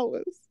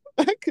 hours.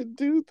 I could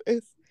do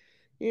this.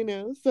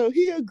 So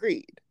he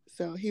agreed.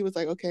 So he was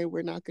like, okay,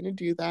 we're not going to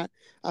do that.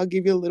 I'll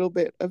give you a little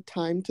bit of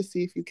time to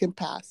see if you can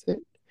pass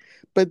it.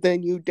 But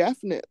then you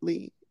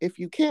definitely, if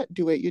you can't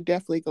do it, you're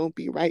definitely going to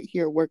be right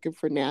here working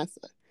for NASA,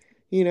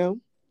 you know?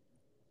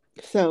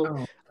 So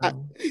Oh, I,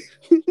 no.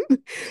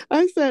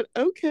 I said,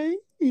 okay.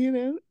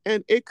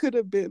 And it could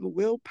have been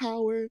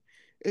willpower.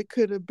 It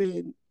could have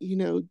been,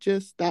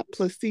 just that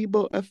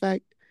placebo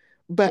effect.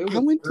 But It I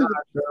was went to the,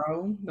 God,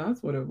 girl.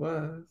 That's what it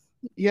was.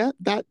 yeah,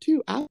 that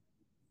too. I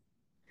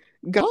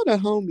got a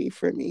homie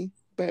for me,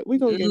 but we're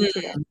going to get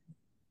into that. Mm.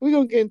 We're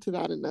going to get into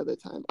that another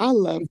time. I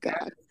love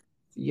God.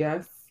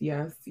 Yes,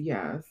 yes,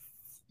 yes.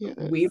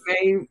 We Yes.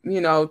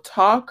 may,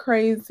 talk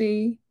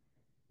crazy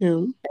Yeah.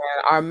 and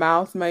our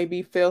mouths may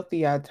be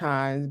filthy at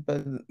times,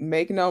 but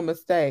make no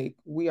mistake,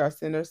 we are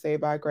sinners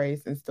saved by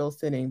grace and still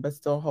sinning, but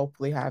still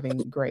hopefully having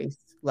grace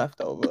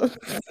left over.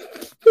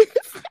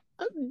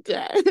 I'm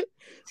dead.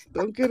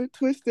 Don't get it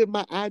twisted.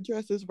 My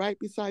address is right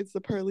besides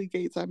the pearly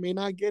gates. I may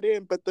not get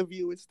in, but the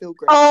view is still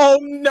great. Oh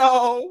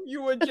no,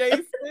 you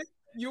adjacent?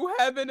 You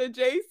heaven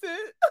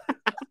adjacent?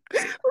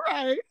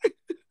 Right.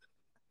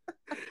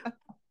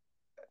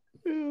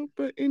 Yeah,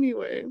 but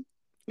anyway.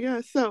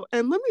 Yeah, so,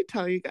 and let me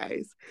tell you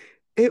guys,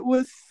 it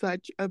was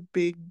such a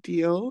big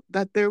deal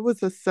that there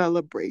was a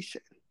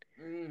celebration.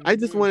 I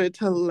just Mhm. wanted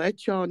to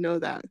let y'all know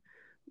that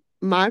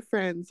my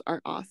friends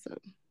are awesome.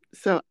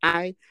 So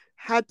I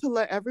had to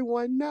let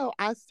everyone know.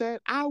 I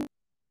said I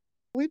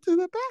went to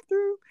the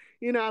bathroom.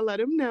 I let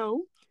them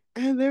know.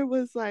 And there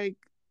was like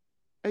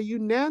a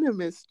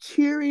unanimous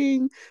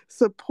cheering,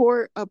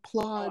 support, Oh,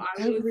 applaud,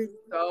 I was every,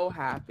 so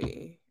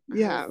happy. I was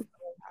yeah. so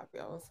happy.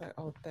 I was like,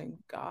 "Oh, thank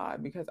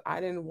God," because I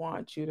didn't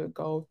want you to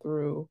go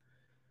through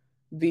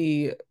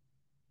the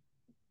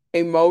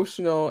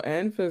emotional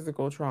and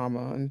physical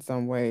trauma in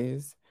some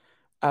ways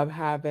of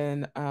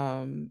having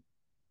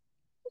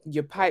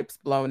your pipes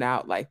blown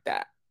out like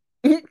that.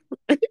 You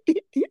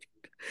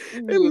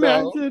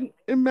know,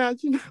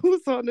 imagine I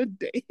was on a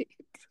date.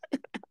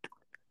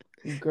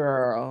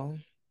 girl.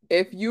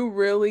 If you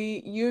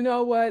really, you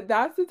know what?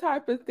 That's the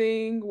type of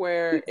thing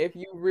where if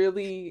you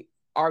really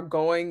are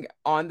going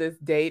on this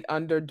date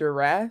under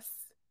duress,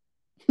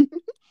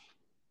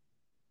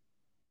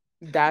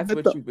 that's But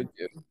what the you would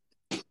do.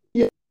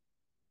 yeah,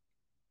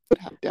 would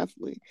have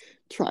definitely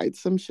tried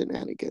some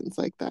shenanigans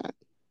like that.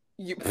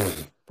 You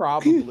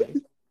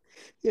probably.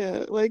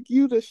 Yeah, like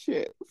you the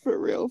shit for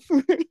real,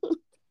 for real.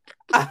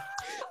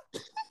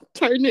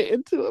 Turn it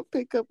into a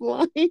pickup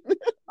line.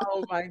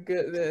 Oh my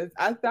goodness.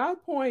 At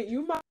that point,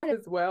 you might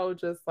as well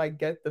just like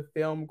get the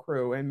film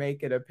crew and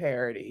make it a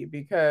parody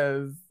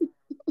because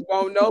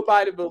won't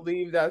nobody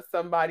believe that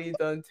somebody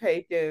done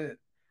taken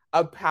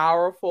a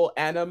powerful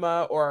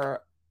enema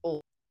or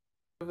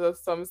of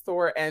some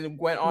sort and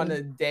went on Yeah.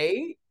 a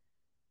date.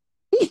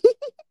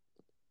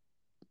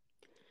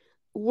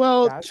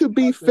 Well, That's to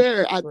be the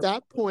fair, at secret.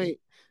 that point,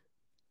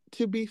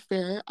 to be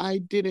fair, I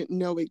didn't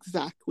know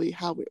exactly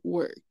how it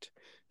worked.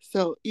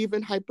 So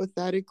even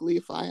hypothetically,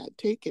 if I had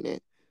taken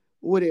it,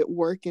 would it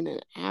work in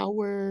an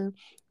hour?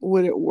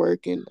 Would it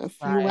work in a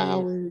few Right.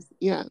 hours?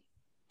 Yeah.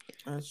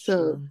 That's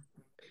So true.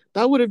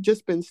 that would have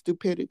just been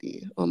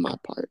stupidity on my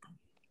part.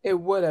 It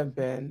would have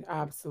been,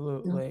 Yeah.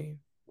 absolutely.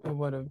 It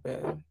would have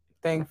been. Yeah.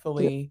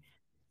 Thankfully,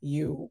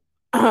 you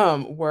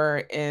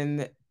were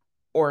in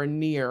or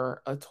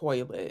near a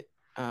toilet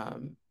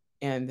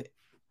and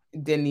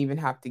didn't even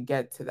have to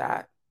get to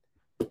that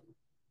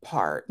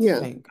part. Yeah.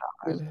 Thank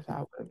Yeah. God. That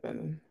would have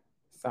been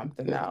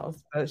something Yeah.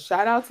 else. But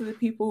shout out to the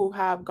people who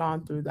have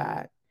gone through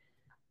that.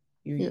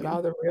 Yeah.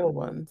 Y'all the real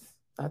ones.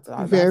 That's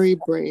Very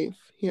brave.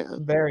 Yeah.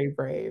 very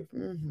brave.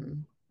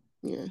 Hmm.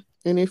 Yeah.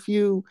 And if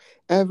you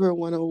ever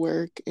want to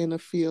work in a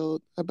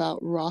field about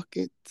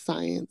rocket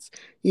science,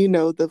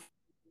 the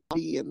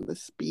and the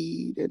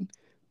speed and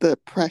the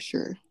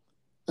pressure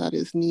that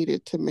is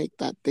needed to make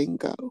that thing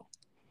go.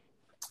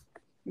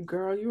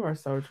 Girl, you are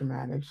so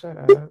dramatic. Shut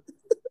up.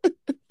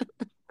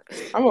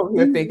 I'm over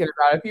here thinking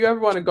about if you ever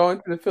want to go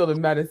into the field of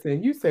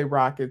medicine, you say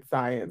rocket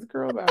science.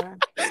 Girl, bye.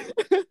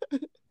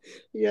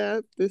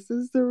 Yeah, this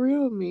is the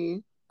real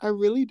me. I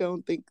really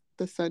don't think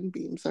the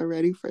sunbeams are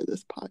ready for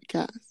this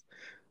podcast.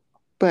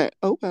 But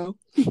oh well.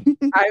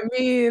 I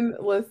mean,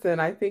 listen,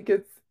 I think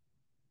it's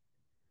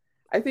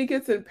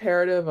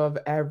imperative of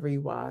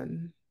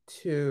everyone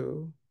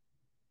to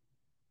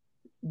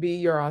be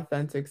your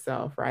authentic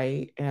self,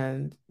 right?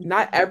 And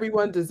not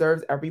everyone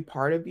deserves every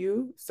part of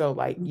you. So,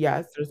 like,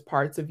 yes, there's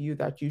parts of you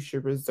that you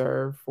should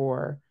reserve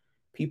for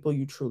people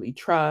you truly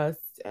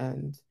trust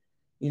and,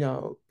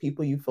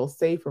 people you feel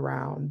safe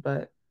around.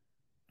 But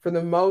for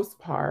the most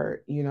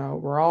part, we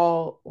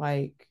all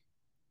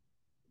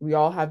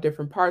have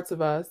different parts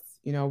of us.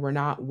 We're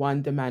not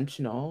one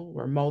dimensional,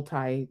 we're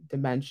multi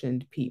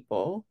dimensioned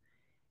people.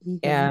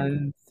 Mm-hmm.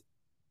 And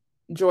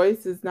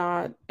Joyce is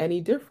not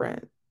any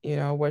different.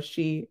 What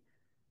she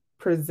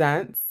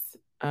presents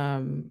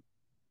on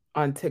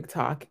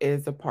TikTok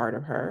is a part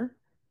of her,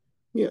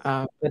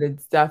 Yeah, but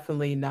it's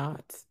definitely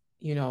not,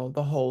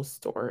 the whole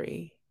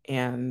story.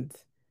 And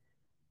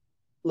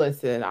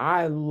listen,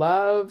 I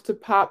love to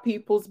pop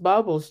people's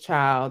bubbles,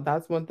 child.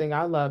 That's one thing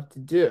I love to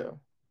do.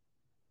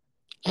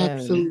 And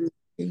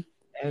absolutely.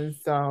 and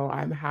so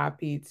I'm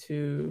happy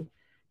to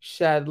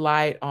shed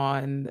light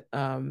on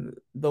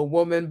the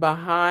woman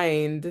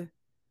behind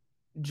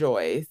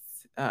Joyce,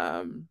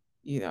 the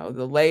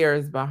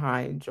layers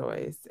behind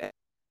Joyce.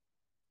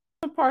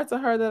 Parts of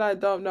her that I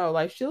don't know.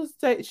 Like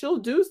she'll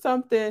do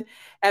something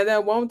and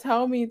then won't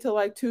tell me till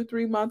like 2,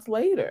 3 months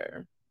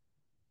later.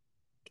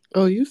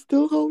 Oh, you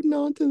still holding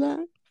on to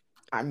that?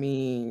 I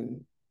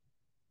mean,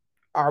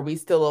 are we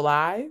still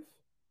alive?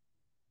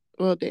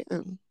 Well,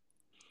 damn.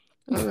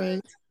 All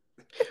right.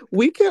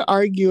 We can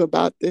argue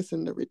about this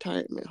in the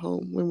retirement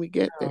home when we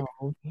get there.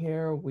 Oh,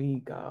 here we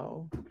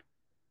go.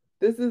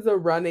 This is a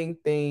running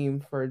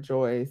theme for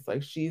Joyce.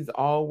 Like she's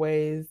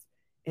always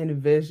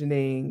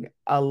envisioning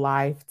a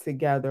life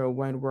together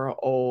when we're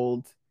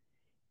old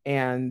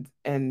and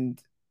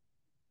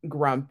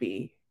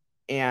grumpy.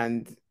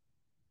 And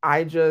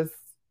I just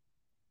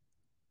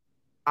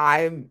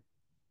I'm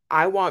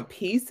I want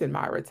peace in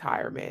my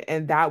retirement,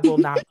 and that will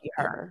not be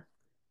her.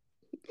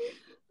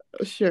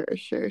 Sure,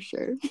 sure,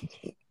 sure.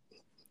 It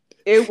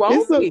It's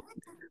won't a be.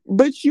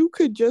 But you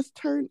could just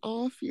turn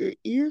off your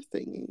ear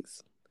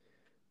thingies.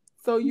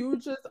 So you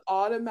just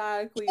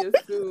automatically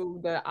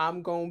assume that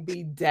I'm gonna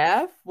be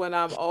deaf when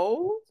I'm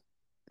old?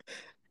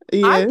 I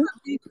Yeah,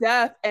 could be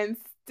deaf and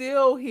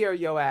still hear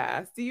your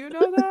ass. Do you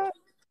know that?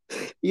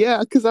 yeah,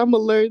 because I'm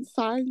gonna learn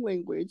sign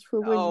language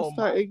for when you Oh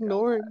start my God.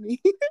 ignoring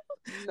me.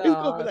 It's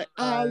gonna be No, like,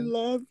 I son.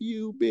 love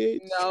you, bitch.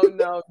 No,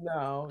 no,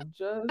 no.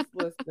 Just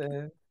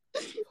listen.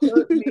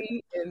 Put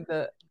me in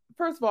the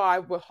first of all, I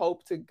would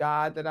hope to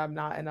God that I'm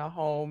not in a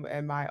home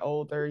in my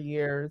older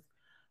years,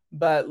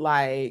 but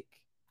like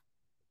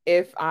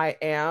if I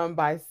am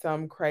by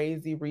some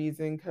crazy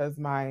reason because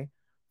my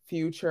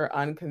future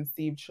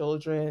unconceived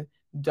children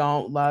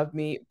don't love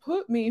me,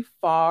 put me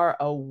far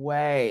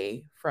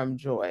away from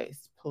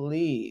Joyce,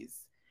 please.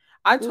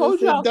 I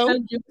told you Listen, I'll don't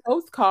send you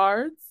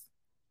postcards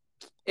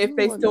I if don't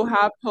they want still no.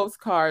 have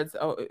postcards,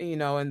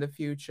 in the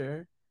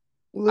future.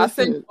 I'll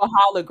send Listen, you a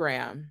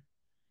hologram.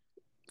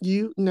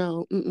 you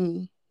no,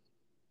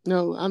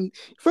 no. I'm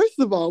first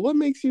of all, what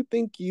makes you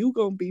think you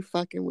gonna be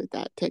fucking with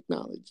that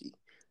technology?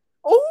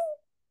 Oh,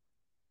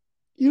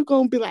 You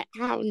gonna be like,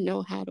 I don't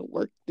know how to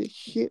work this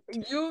shit.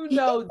 you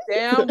know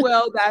damn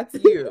well that's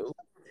you.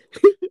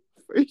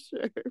 For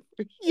sure, for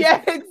sure.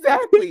 Yeah,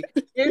 exactly.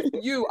 It's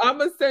you. I'm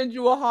gonna send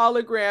you a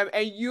hologram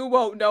and you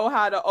won't know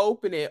how to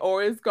open it,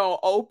 or it's gonna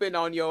open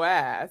on your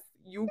ass.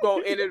 You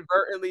gonna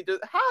inadvertently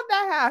just how'd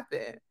that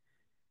happen?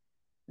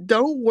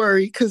 Don't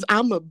worry, cause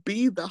I'ma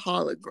be the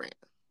hologram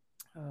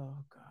Oh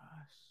gosh.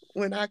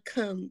 when I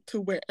come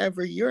to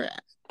wherever you're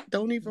at.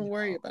 Don't even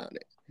worry No, about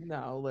it.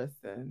 no,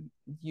 listen.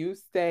 You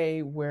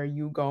stay where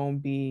you gonna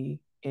be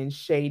in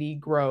Shady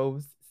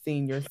Groves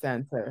Senior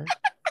Center.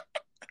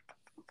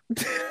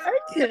 I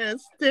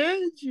can't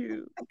stand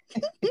you.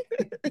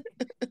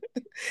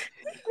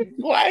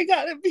 Why I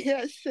gotta be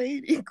at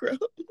Shady Grove?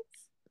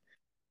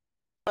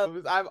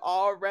 I've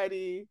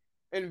already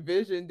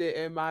envisioned it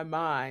in my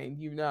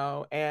mind,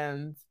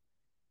 and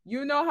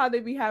you know how they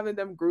be having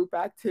them group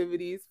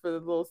activities for the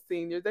little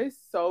seniors. They're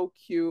so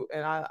cute,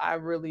 and I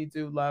really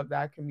do love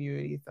that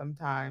community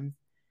sometimes.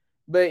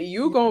 But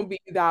you Yeah, gonna be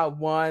that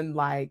one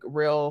like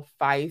real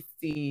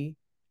feisty,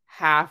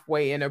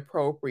 halfway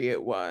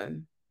inappropriate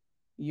one,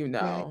 you right.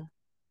 know.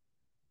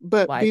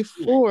 But Like,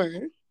 before,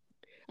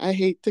 I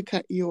hate to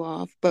cut you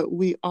off, but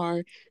we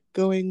are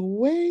going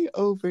way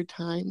over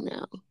time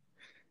now.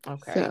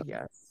 okay, So,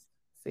 yes.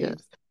 See,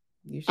 yes,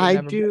 you should I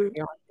never bring do.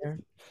 me on here.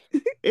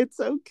 It's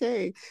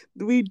okay.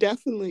 We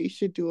definitely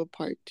should do a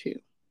part two.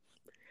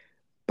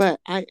 But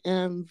I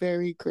am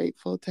very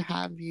grateful to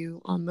have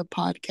you on the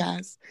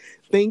podcast.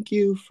 Thank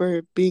you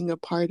for being a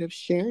part of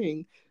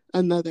sharing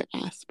another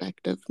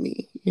aspect of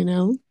me, you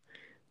know?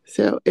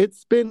 So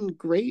it's been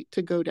great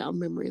to go down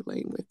memory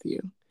lane with you.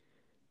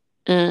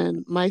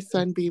 And my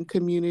Sunbeam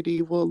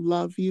community will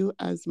love you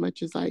as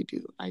much as I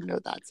do. I know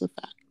that's a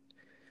fact.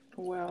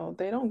 Well,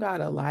 they don't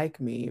gotta like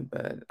me,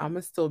 but I'm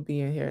gonna still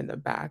be in here in the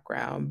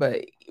background.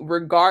 But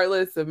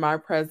regardless of my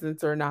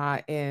presence or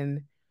not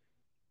in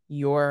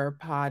your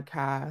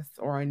podcast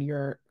or in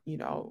your,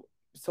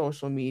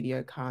 social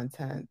media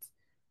content,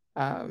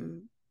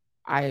 um,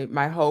 I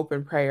my hope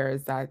and prayer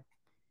is that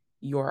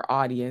your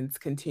audience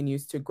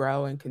continues to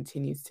grow and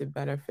continues to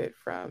benefit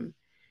from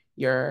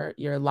your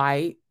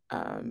light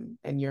and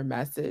your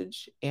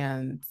message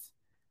and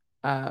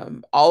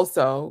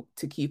also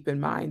to keep in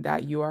mind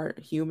that you are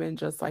human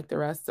just like the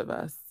rest of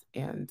us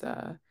and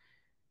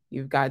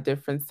you've got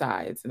different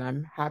sides and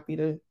I'm happy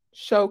to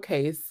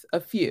showcase a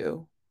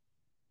few.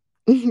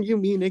 You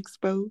mean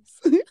expose?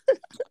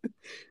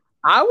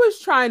 I was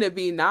trying to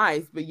be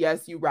nice, but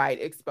yes, you're right,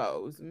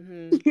 expose.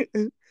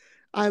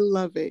 I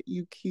love it.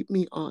 You keep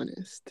me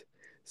honest.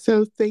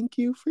 So thank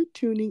you for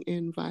tuning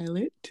in,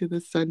 Violet, to the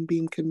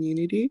Sunbeam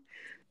community.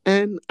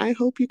 And I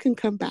hope you can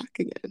come back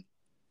again.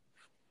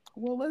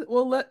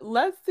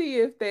 Let's see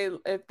if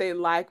they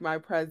like my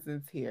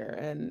presence here,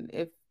 and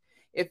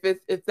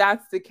if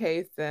that's the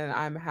case, then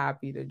I'm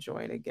happy to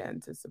join again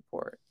to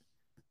support.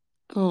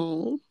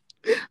 Oh,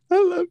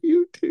 I love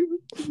you too.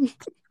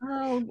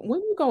 Girl,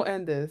 when you gonna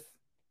end this?